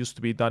cracking used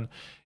to be done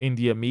in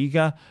the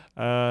Amiga,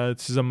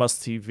 this is a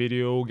must-see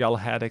video.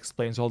 Galahad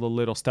explains all the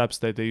little steps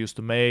that they used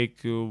to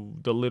make,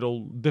 the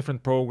little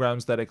different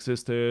programs that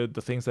existed,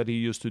 the things that he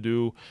used to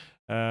do.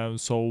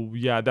 So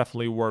yeah,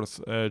 definitely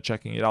worth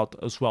checking it out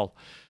as well.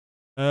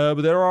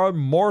 But there are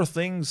more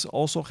things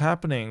also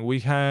happening. We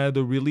had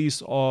the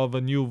release of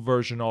a new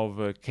version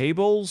of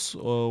cables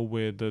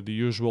with the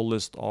usual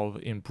list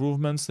of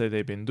improvements that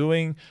they've been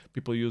doing.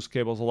 People use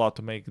cables a lot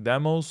to make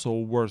demos, so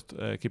worth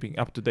keeping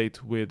up to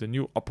date with the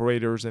new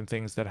operators and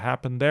things that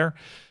happen there.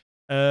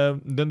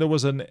 Then there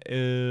was an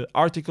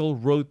article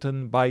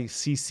written by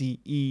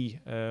CCE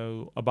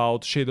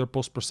about shader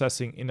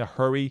post-processing in a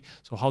hurry.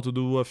 So how to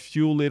do a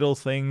few little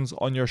things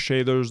on your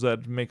shaders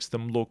that makes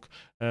them look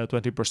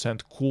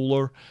 20%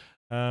 cooler.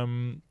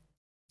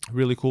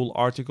 Really cool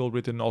article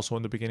written also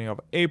in the beginning of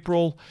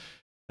April.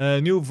 A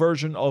new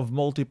version of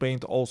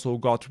Multipaint also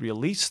got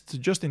released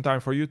just in time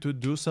for you to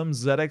do some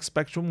ZX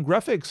Spectrum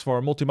graphics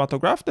for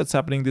Multimatograph that's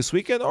happening this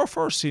weekend, or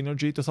for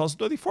Synergy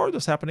 2024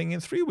 that's happening in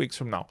 3 weeks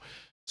from now.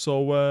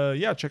 So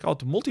yeah, check out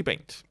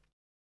Multipaint.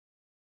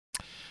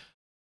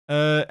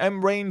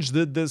 MRange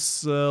did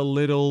this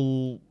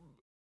little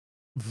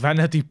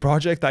vanity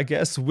project, I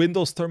guess,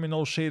 Windows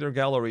Terminal Shader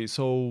Gallery.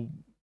 So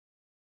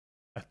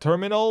a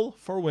terminal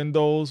for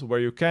Windows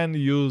where you can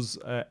use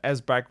as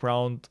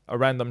background a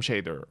random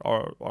shader,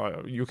 or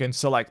you can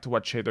select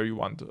what shader you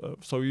want.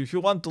 So if you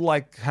want to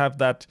like have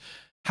that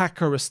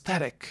hacker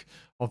aesthetic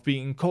of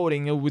being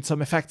coding with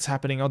some effects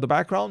happening on the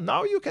background,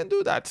 now you can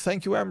do that.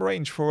 Thank you,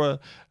 MRange, for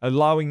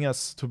allowing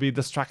us to be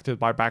distracted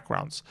by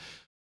backgrounds.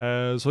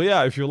 So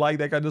yeah, if you like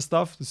that kind of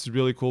stuff, this is a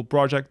really cool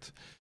project.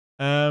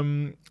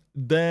 Then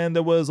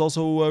there was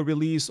also a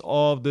release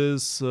of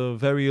this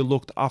very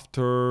looked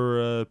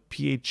after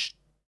PhD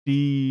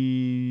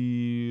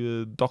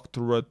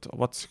doctorate,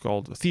 what's it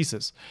called?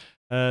 Thesis.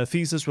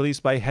 Thesis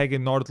released by Hege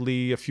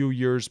Nordli a few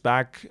years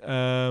back.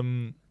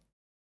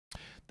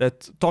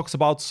 That talks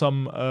about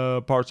some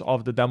parts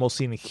of the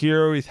Demoscene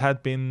here. It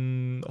had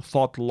been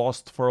thought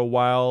lost for a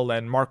while,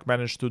 and Mark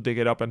managed to dig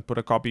it up and put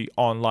a copy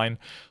online.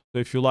 So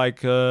if you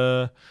like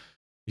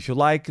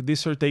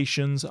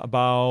dissertations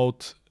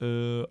about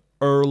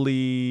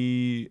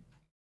early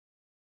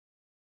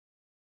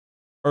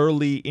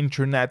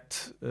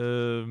internet,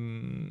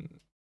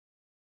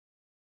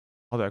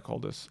 how do I call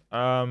this?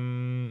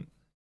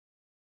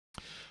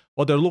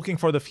 Well, they're looking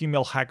for the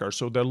female hacker.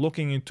 So they're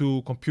looking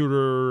into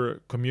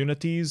computer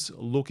communities,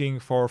 looking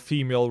for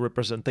female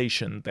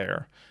representation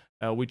there,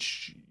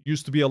 which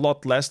used to be a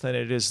lot less than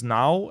it is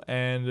now.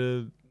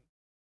 And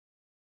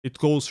it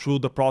goes through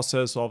the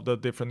process of the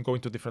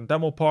going to different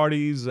demo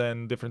parties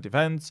and different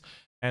events,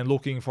 and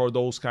looking for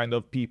those kind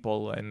of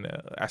people and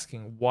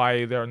asking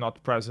why they're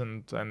not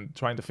present and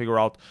trying to figure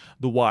out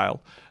the why.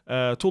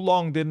 Too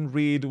long didn't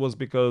read was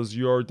because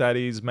your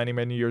daddies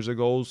many years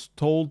ago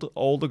told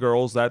all the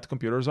girls that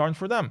computers aren't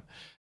for them.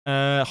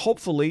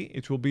 Hopefully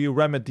it will be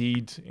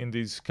remedied in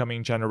these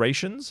coming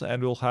generations,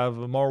 and we'll have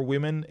more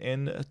women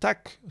in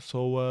tech.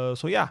 So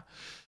yeah.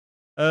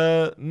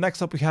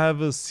 Next up we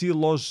have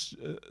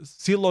C-Logistic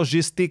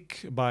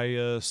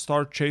by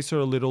Star Chaser,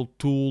 a little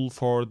tool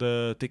for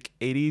the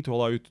TIC80 to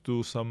allow you to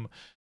do some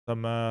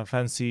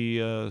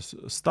fancy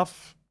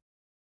stuff.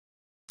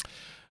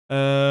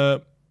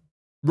 Road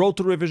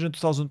to Revision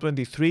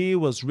 2023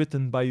 was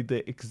written by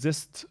the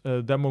Exist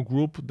demo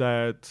group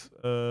that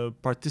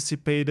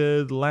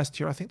participated last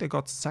year. I think they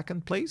got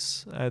second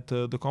place at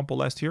the compo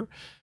last year.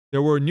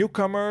 There were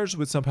newcomers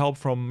with some help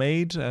from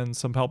Made and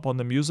some help on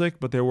the music,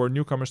 but there were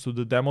newcomers to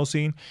the demo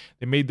scene.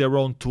 They made their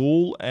own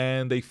tool,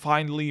 and they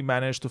finally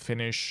managed to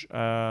finish.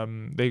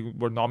 They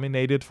were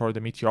nominated for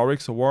the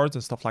Meteorix Awards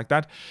and stuff like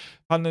that.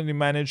 Finally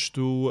managed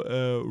to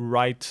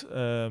write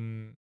a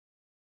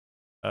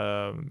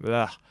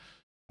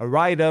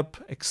write-up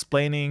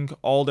explaining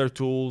all their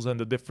tools and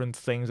the different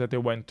things that they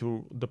went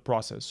through the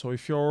process. So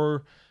if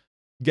you're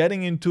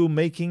getting into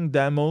making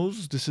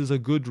demos, this is a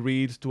good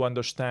read to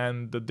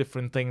understand the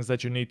different things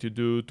that you need to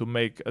do to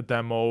make a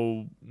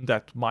demo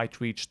that might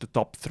reach the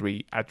top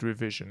 3 at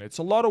revision. It's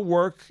a lot of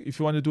work if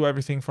you want to do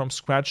everything from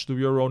scratch, do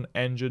your own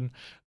engine,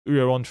 do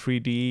your own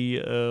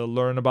 3D,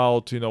 learn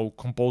about,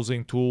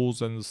 composing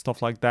tools and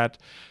stuff like that.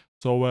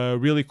 So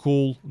really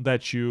cool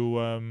that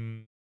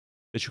you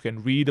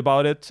can read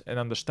about it and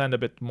understand a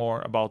bit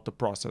more about the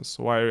process.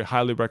 So I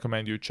highly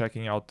recommend you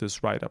checking out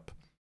this write-up.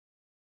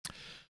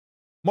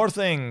 More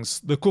things.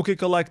 The Cookie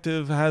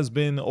Collective has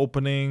been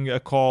opening a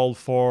call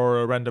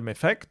for random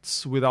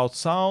effects without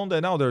sound,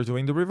 and now they're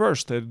doing the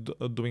reverse. They're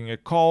doing a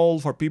call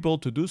for people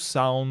to do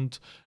sound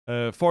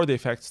for the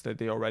effects that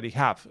they already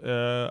have.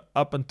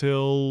 Up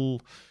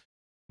until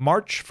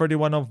March,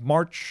 31 of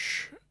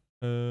March,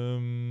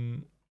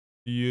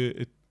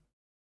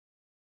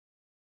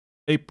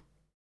 April.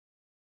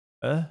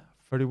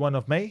 31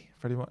 of May?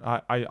 31.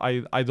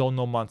 I don't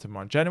know month and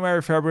month. January,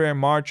 February,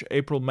 March,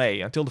 April, May.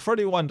 Until the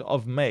 31st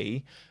of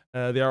May,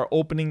 they are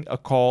opening a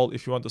call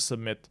if you want to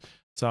submit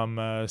some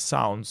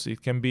sounds.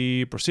 It can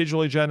be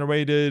procedurally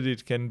generated.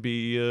 It can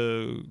be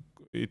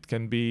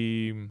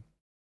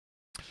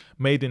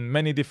made in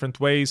many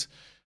different ways.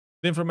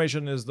 The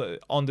information is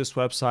on this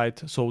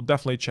website, so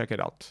definitely check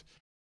it out.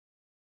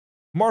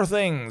 More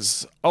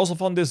things. I also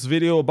found this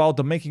video about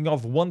the making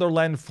of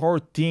Wonderland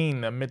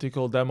 14, a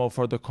mythical demo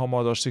for the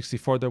Commodore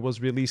 64 that was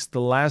released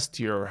last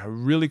year. A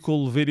really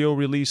cool video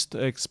released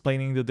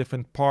explaining the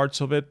different parts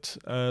of it.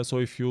 So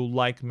if you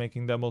like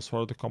making demos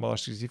for the Commodore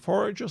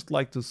 64 or just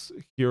like to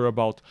hear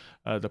about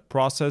the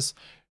process,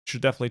 you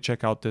should definitely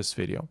check out this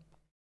video.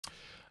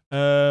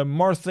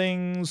 More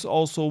things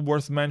also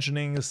worth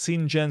mentioning.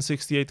 CineGen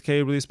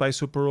 68K released by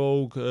Super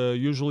Rogue,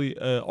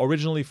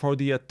 originally for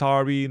the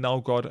Atari, now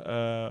got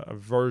a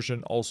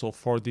version also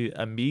for the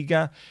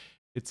Amiga.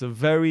 It's a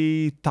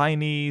very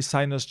tiny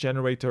sinus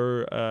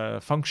generator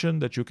function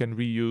that you can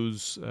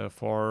reuse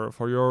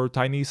for your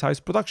tiny size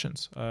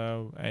productions,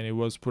 and it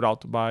was put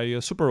out by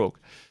Super Rogue.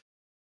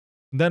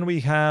 Then we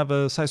have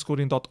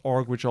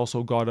sizecoding.org, which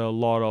also got a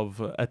lot of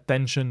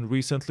attention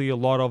recently. A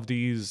lot of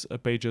these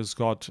pages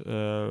got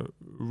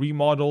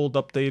remodeled,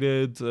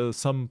 updated.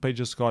 Some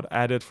pages got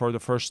added for the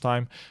first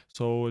time.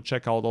 So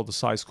check out all the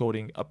size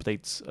coding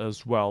updates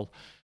as well.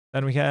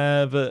 Then we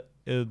have the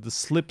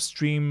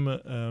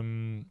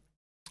Slipstream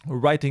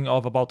writing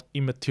of about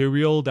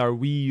Immaterial, their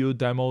Wii U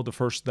demo. The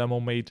first demo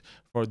made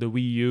for the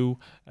Wii U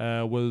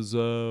was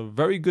a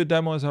very good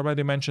demo, as I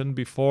already mentioned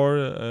before.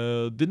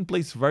 Didn't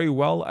place very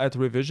well at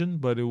revision,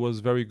 but it was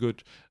very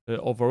good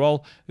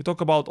overall. They talk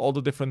about all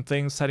the different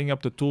things, setting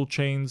up the tool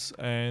chains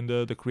and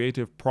the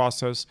creative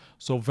process,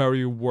 so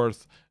very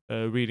worth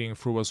reading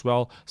through as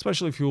well,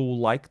 especially if you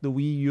like the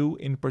Wii U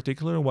in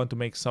particular and want to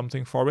make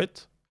something for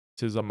it.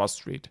 This is a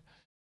must read.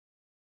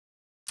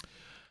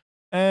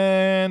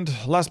 And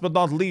last but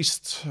not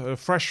least,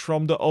 fresh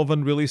from the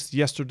oven, released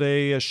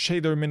yesterday, a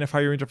shader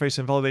minifier interface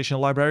and validation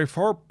library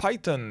for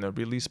Python,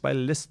 released by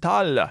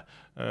Listal,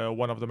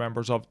 one of the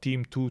members of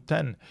Team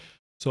 210.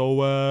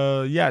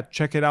 So yeah,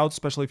 check it out,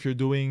 especially if you're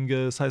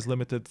doing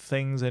size-limited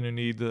things and you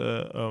need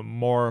a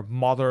more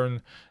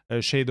modern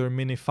shader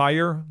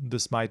minifier.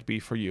 This might be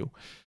for you.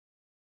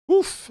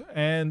 Oof,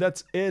 and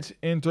that's it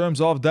in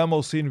terms of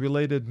Demoscene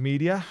related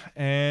media.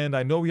 And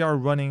I know we are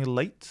running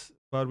late,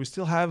 but we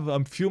still have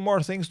a few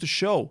more things to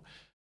show.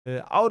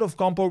 Out of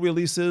compo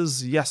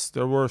releases, yes,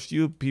 there were a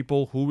few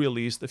people who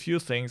released a few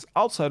things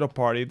outside of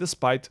party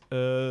despite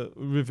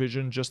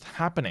revision just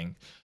happening.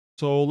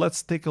 So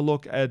let's take a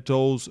look at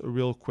those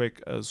real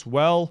quick as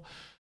well.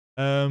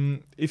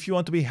 If you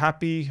want to be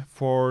happy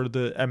for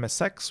the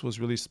MSX,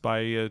 was released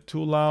by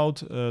Too Loud.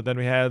 Then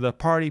we had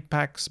Party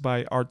Packs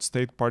by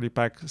ArtState, Party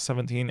Pack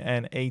 17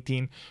 and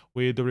 18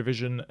 with the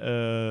revision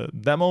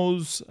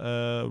demos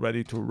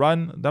ready to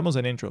run, demos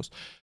and intros.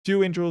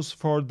 Few intros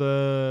for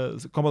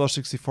the Commodore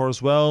 64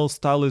 as well.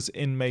 Style is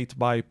Inmate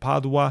by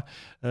Padua.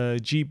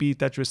 GB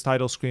Tetris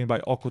title screen by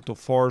Okuto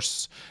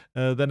Force.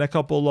 Then a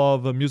couple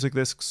of music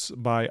discs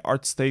by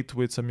ArtState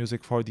with some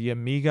music for the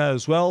Amiga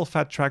as well.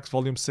 Fat Tracks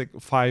Volume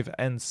 5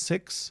 and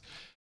 6.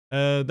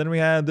 Then we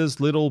had this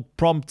little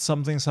prompt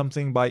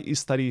something by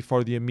Istari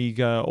for the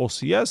Amiga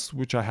OCS,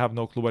 which I have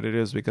no clue what it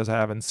is because I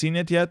haven't seen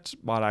it yet,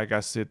 but I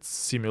guess it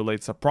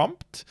simulates a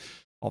prompt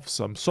of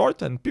some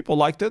sort and people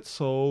liked it,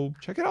 so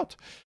check it out.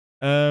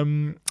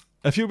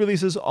 A few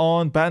releases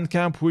on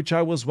Bandcamp, which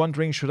I was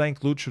wondering, should I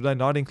include, should I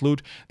not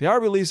include? They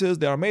are releases,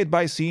 they are made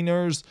by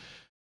sceners,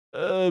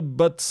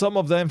 but some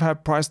of them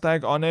have price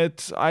tag on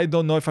it. I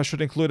don't know if I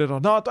should include it or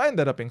not. I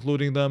ended up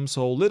including them.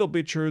 So Little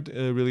Bitchard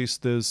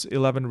released this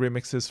 11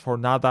 remixes for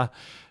Nada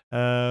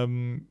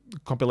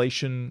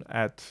compilation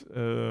at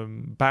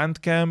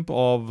Bandcamp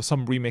of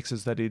some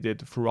remixes that he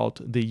did throughout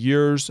the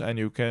years, and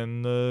you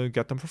can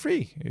get them for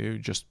free. You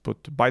just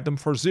buy them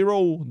for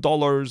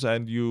 $0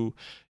 and you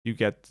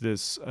get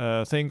this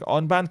thing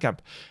on Bandcamp.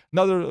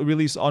 Another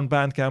release on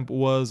Bandcamp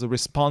was a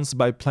Response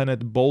by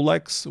Planet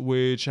Bolex,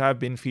 which have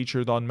been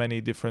featured on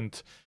many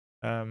different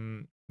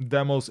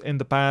demos in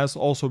the past.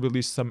 Also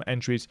released some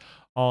entries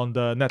on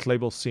the net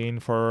label scene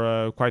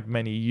for quite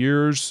many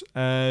years.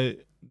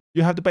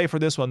 You have to pay for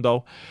this one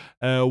though.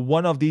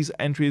 One of these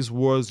entries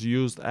was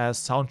used as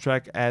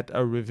soundtrack at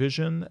a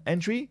revision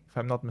entry, if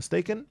I'm not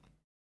mistaken.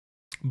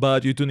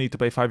 But you do need to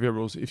pay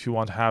 €5 if you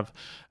want to have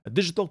a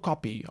digital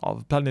copy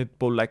of Planet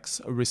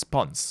Bolex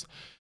Response.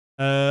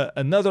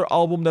 Another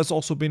album that's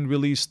also been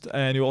released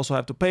and you also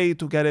have to pay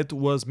to get it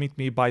was Meet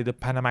Me by the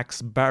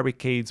Panamax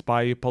Barricades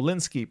by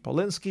Polinsky.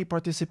 Polinsky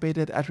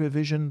participated at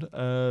Revision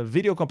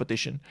video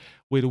competition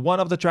with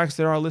one of the tracks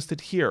that are listed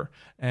here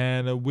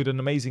and with an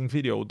amazing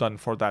video done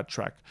for that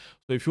track.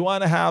 So if you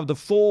want to have the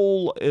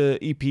full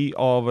EP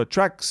of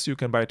tracks, you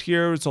can buy it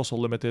here. It's also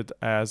limited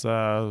as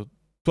a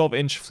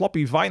 12-inch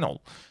floppy vinyl.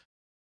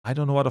 I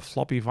don't know what a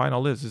floppy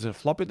vinyl is. Is it a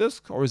floppy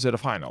disk or is it a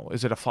vinyl?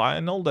 Is it a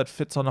vinyl that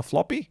fits on a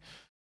floppy?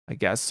 I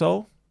guess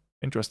so.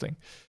 Interesting.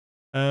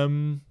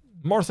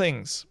 More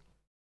things.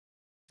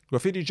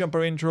 Graffiti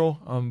Jumper intro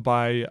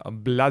by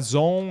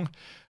Blazon.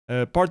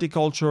 Party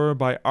Culture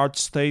by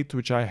ArtState,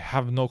 which I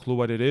have no clue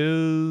what it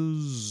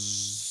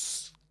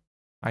is.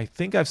 I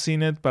think I've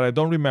seen it, but I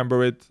don't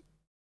remember it.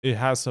 It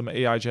has some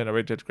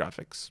AI-generated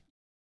graphics.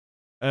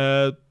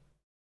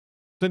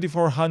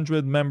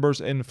 2,400 members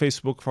in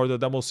Facebook for the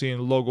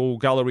Demoscene logo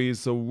gallery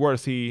is a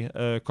worthy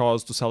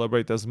cause to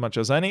celebrate as much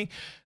as any.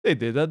 They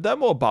did a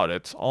demo about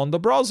it on the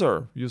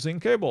browser using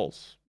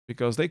cables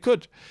because they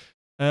could.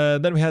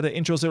 Then we had the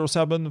intro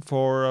 07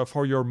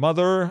 for your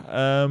mother.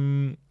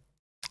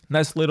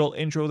 Nice little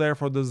intro there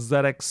for the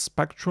ZX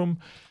Spectrum.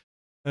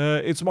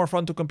 It's more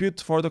fun to compute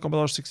for the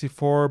Commodore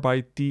 64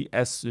 by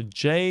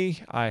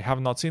TSJ. I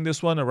have not seen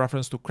this one, a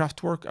reference to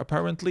Kraftwerk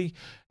apparently.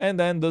 And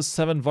then the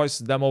 7-voice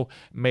demo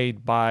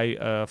made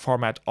by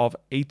format of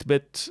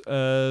 8-bit,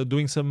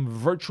 doing some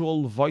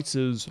virtual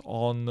voices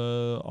on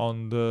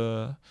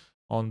the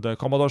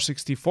Commodore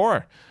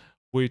 64,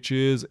 which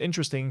is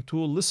interesting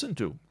to listen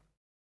to.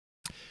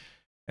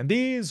 And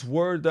these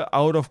were the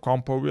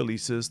out-of-compo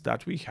releases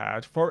that we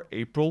had for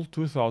April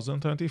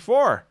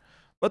 2024.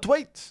 But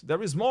wait,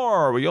 there is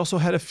more. We also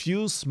had a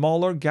few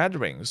smaller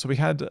gatherings. So we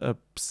had a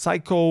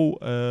Psycho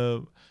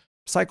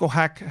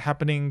hack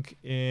happening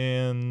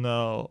in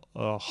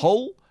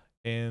Hull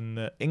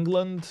in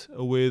England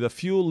with a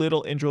few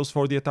little intros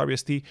for the Atari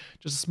ST.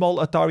 Just a small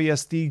Atari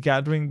ST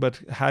gathering,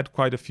 but had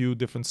quite a few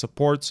different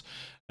supports.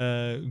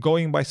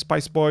 Going by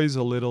Spice Boys,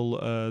 a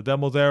little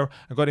demo there.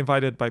 I got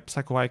invited by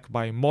Psycho Hack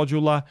by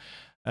Modula.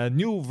 A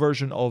new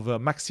version of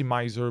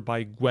Maximizer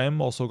by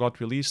Gwem also got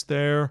released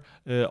there.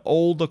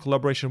 All the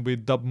collaboration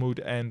with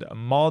Dubmood and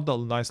Mod, a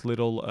nice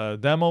little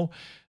demo.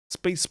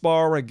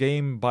 Spacebar, a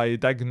game by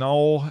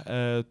Dagnall.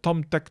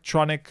 Tom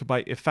Tektronic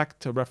by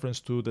Effect, a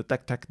reference to the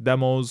Tech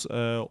demos.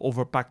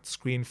 Overpacked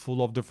screen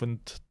full of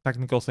different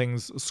technical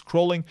things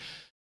scrolling.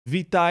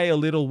 VIII, a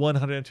little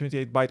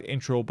 128-byte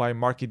intro by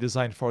Marquee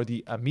Design for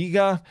the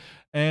Amiga,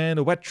 and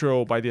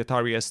Wetro by the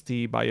Atari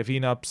ST by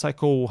Avina,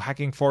 Psycho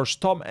Hacking Force,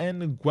 Tom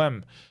and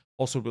Gwem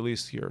also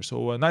released here.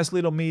 So a nice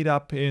little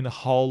meetup in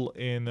Hull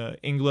in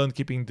England,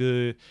 keeping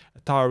the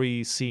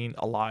Atari scene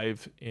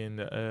alive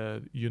in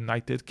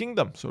United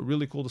Kingdom. So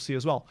really cool to see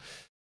as well.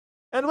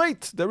 And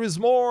wait, there is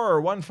more!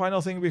 One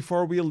final thing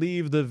before we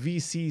leave. The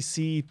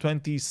VCC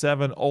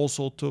 27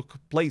 also took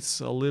place.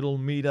 A little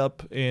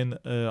meetup in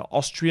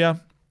Austria.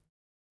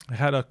 I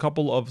had a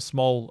couple of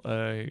small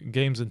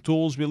games and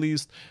tools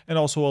released, and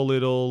also a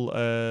little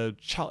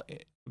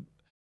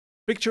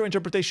picture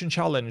interpretation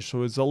challenge.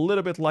 So it's a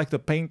little bit like the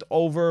paint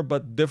over,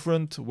 but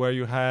different, where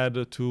you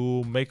had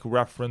to make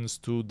reference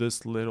to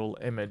this little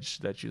image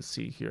that you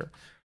see here.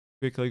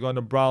 Quickly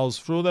gonna browse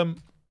through them.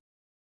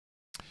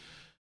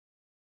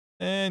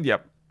 And yeah,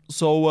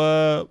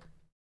 so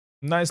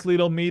nice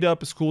little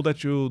meetup. It's cool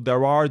that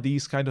there are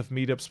these kind of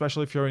meetups,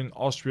 especially if you're in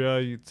Austria.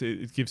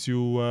 It gives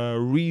you a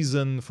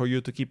reason for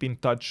you to keep in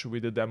touch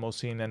with the demo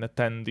scene and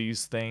attend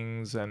these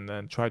things, and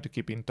then try to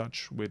keep in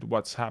touch with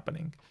what's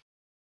happening.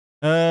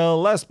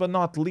 Last but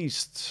not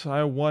least,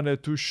 I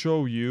wanted to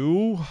show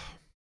you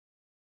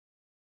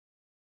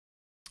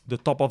the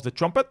top of the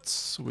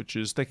trumpets, which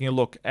is taking a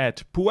look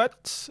at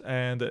Pouet,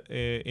 and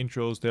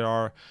intros there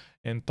are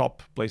in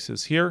top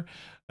places here.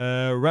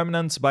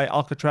 Remnants by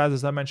Alcatraz,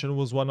 as I mentioned,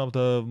 was one of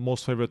the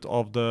most favorite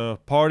of the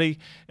party.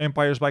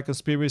 Empires by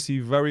Conspiracy,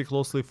 very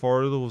closely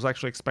followed. I was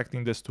actually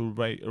expecting this to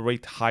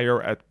rate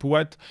higher at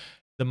Pouet.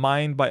 The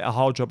Mind by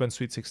Ahau Job and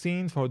Sweet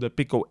 16 for the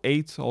Pico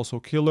 8, also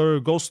killer.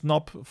 Ghost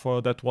Knob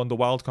for that won the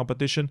Wild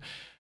competition.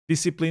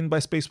 Discipline by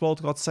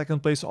Spacebolt got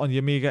second place on the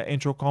Amiga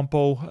intro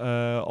compo,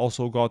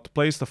 also got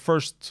placed. The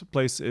first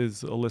place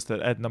is listed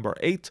at number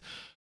 8.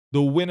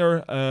 The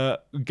winner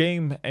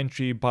game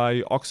entry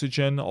by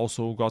Oxygen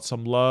also got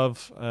some love.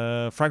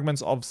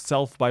 Fragments of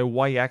Self by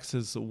YX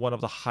is one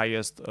of the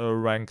highest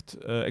ranked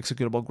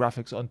executable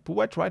graphics on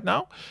Pouet right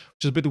now,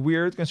 which is a bit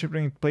weird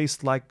considering it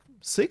placed like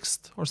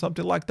 6th or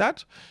something like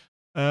that.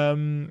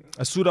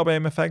 Asuda by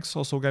MFX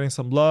also getting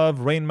some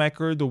love.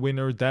 Rainmaker, the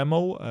winner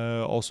demo,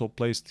 also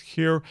placed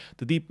here.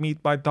 The Deep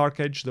Meat by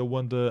Dark Edge, the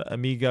won the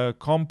Amiga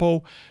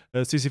compo.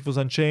 Sisyphus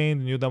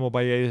Unchained, new demo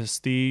by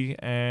AST,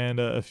 and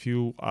a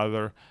few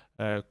other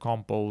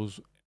compos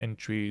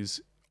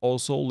entries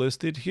also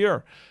listed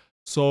here.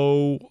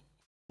 So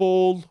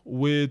full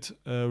with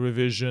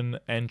revision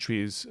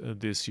entries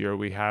this year.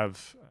 We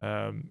have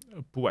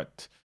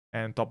Pouet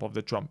and Top of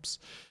the Trumps.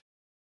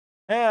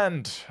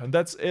 And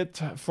that's it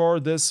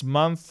for this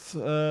month.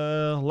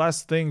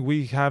 Last thing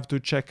we have to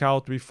check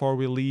out before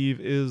we leave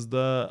is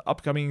the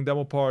upcoming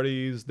demo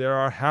parties. They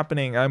are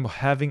happening. I'm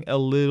having a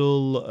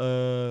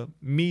little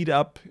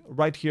meetup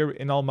right here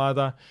in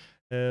Almada.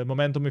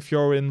 Momentum, if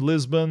you're in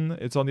Lisbon,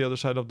 it's on the other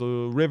side of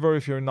the river.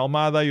 If you're in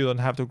Almada, you don't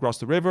have to cross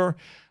the river.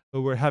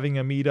 We're having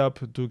a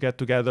meetup to get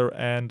together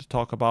and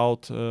talk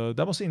about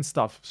Demoscene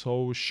stuff.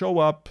 So show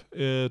up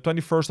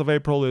 21st of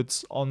April.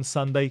 It's on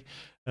Sunday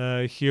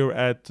here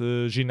at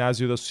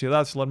Ginásio da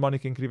Sociedade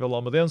Filarmónica Incrível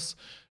Almadense,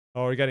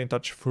 or get in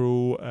touch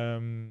through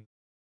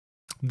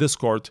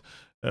Discord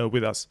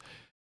with us.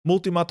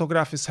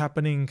 Multimatograph is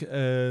happening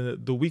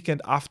the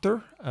weekend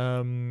after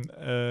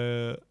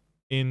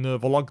in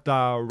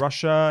Vologda,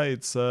 Russia.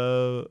 It's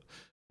a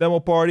demo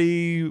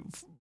party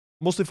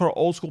mostly for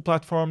old school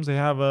platforms. They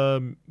have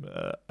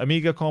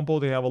Amiga compo,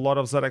 they have a lot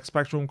of ZX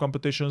Spectrum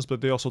competitions,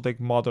 but they also take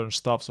modern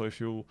stuff. So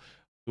if you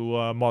do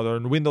a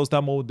modern Windows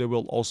demo, they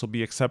will also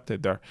be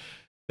accepted there.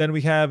 Then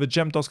we have a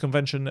GemTos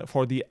convention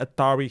for the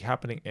Atari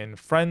happening in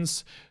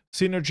France.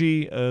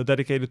 synergy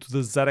dedicated to the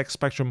ZX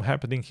Spectrum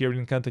happening here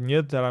in Canton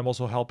that I'm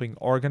also helping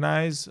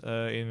organize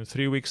in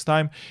 3 weeks'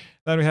 time.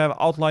 Then we have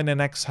Outline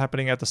NX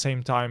happening at the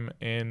same time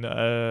in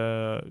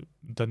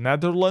the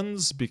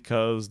Netherlands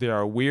because they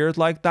are weird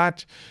like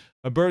that.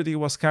 Birdie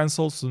was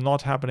cancelled, so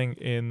not happening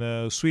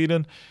in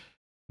Sweden.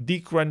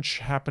 Crunch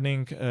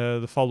happening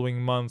the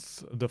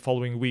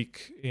following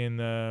week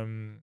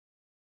in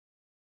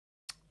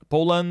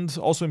Poland.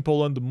 Also in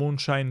Poland, the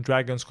Moonshine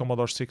Dragons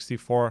Commodore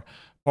 64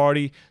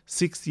 party.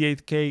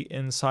 68K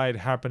Inside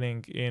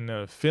happening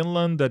in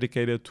Finland,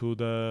 dedicated to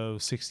the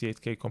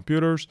 68K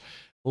computers.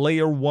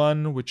 Layer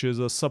 1, which is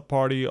a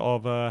sub-party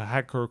of a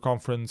hacker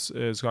conference,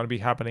 is going to be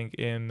happening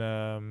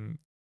in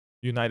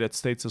United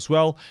States as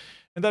well.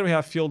 And then we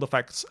have Field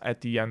Effects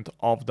at the end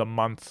of the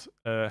month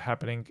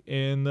happening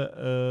in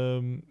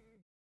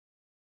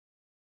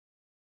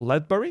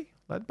Ledbury?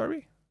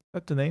 Ledbury?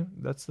 That's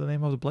the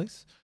name of the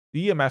place?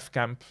 The EMF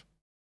camp,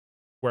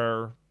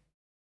 where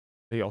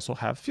they also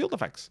have Field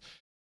Effects.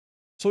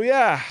 So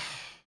yeah,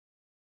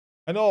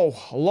 I know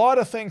a lot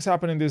of things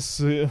happening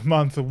this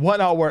month. 1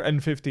 hour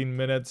and 15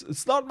 minutes.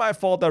 It's not my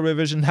fault that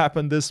revision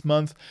happened this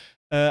month.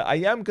 I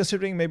am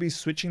considering maybe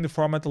switching the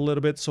format a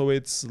little bit so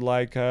it's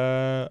like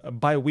a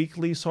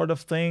bi-weekly sort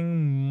of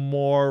thing,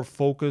 more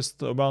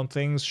focused around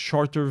things,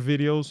 shorter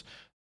videos.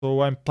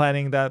 So I'm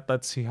planning that.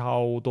 Let's see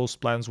how those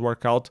plans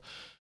work out.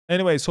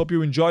 Anyways, hope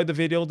you enjoyed the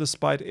video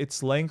despite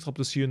its length. Hope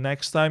to see you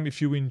next time.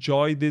 If you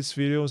enjoyed these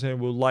videos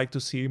and would like to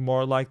see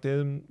more like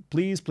them,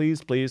 please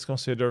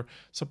consider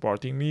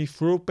supporting me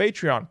through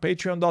Patreon.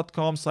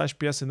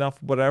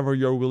 Patreon.com/psenough. Whatever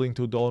you're willing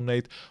to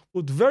donate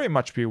would very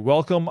much be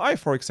welcome. I,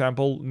 for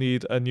example,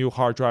 need a new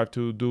hard drive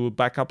to do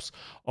backups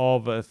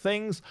of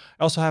things.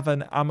 I also have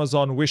an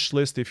Amazon wish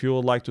list if you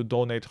would like to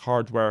donate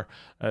hardware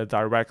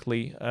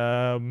directly.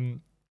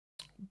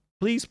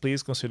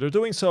 Please consider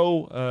doing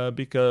so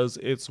because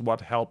it's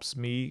what helps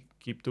me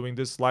keep doing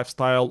this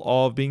lifestyle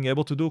of being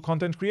able to do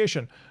content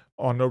creation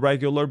on a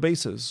regular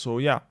basis. So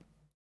yeah.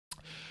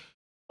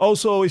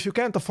 Also, if you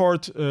can't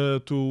afford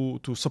to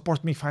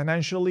support me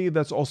financially,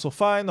 that's also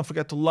fine. Don't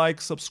forget to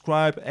like,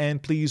 subscribe, and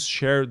please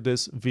share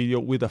this video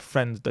with a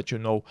friend that you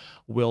know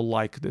will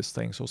like this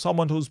thing. So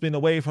someone who's been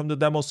away from the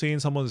demo scene,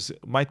 someone who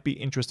might be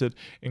interested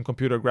in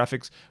computer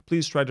graphics,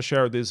 please try to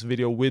share this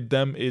video with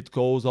them. It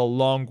goes a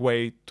long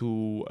way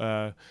to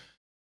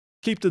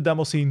keep the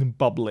demo scene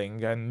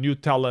bubbling and new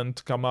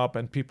talent come up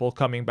and people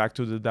coming back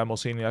to the demo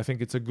scene. I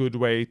think it's a good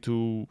way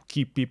to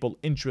keep people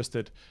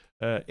interested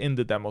in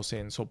the demo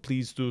scene, so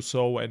please do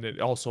so, and it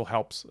also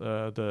helps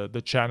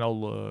the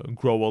channel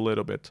grow a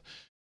little bit.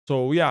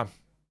 So yeah,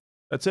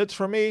 that's it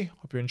for me.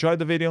 Hope you enjoyed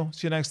the video.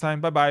 See you next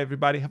time. Bye bye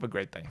everybody, have a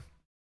great day.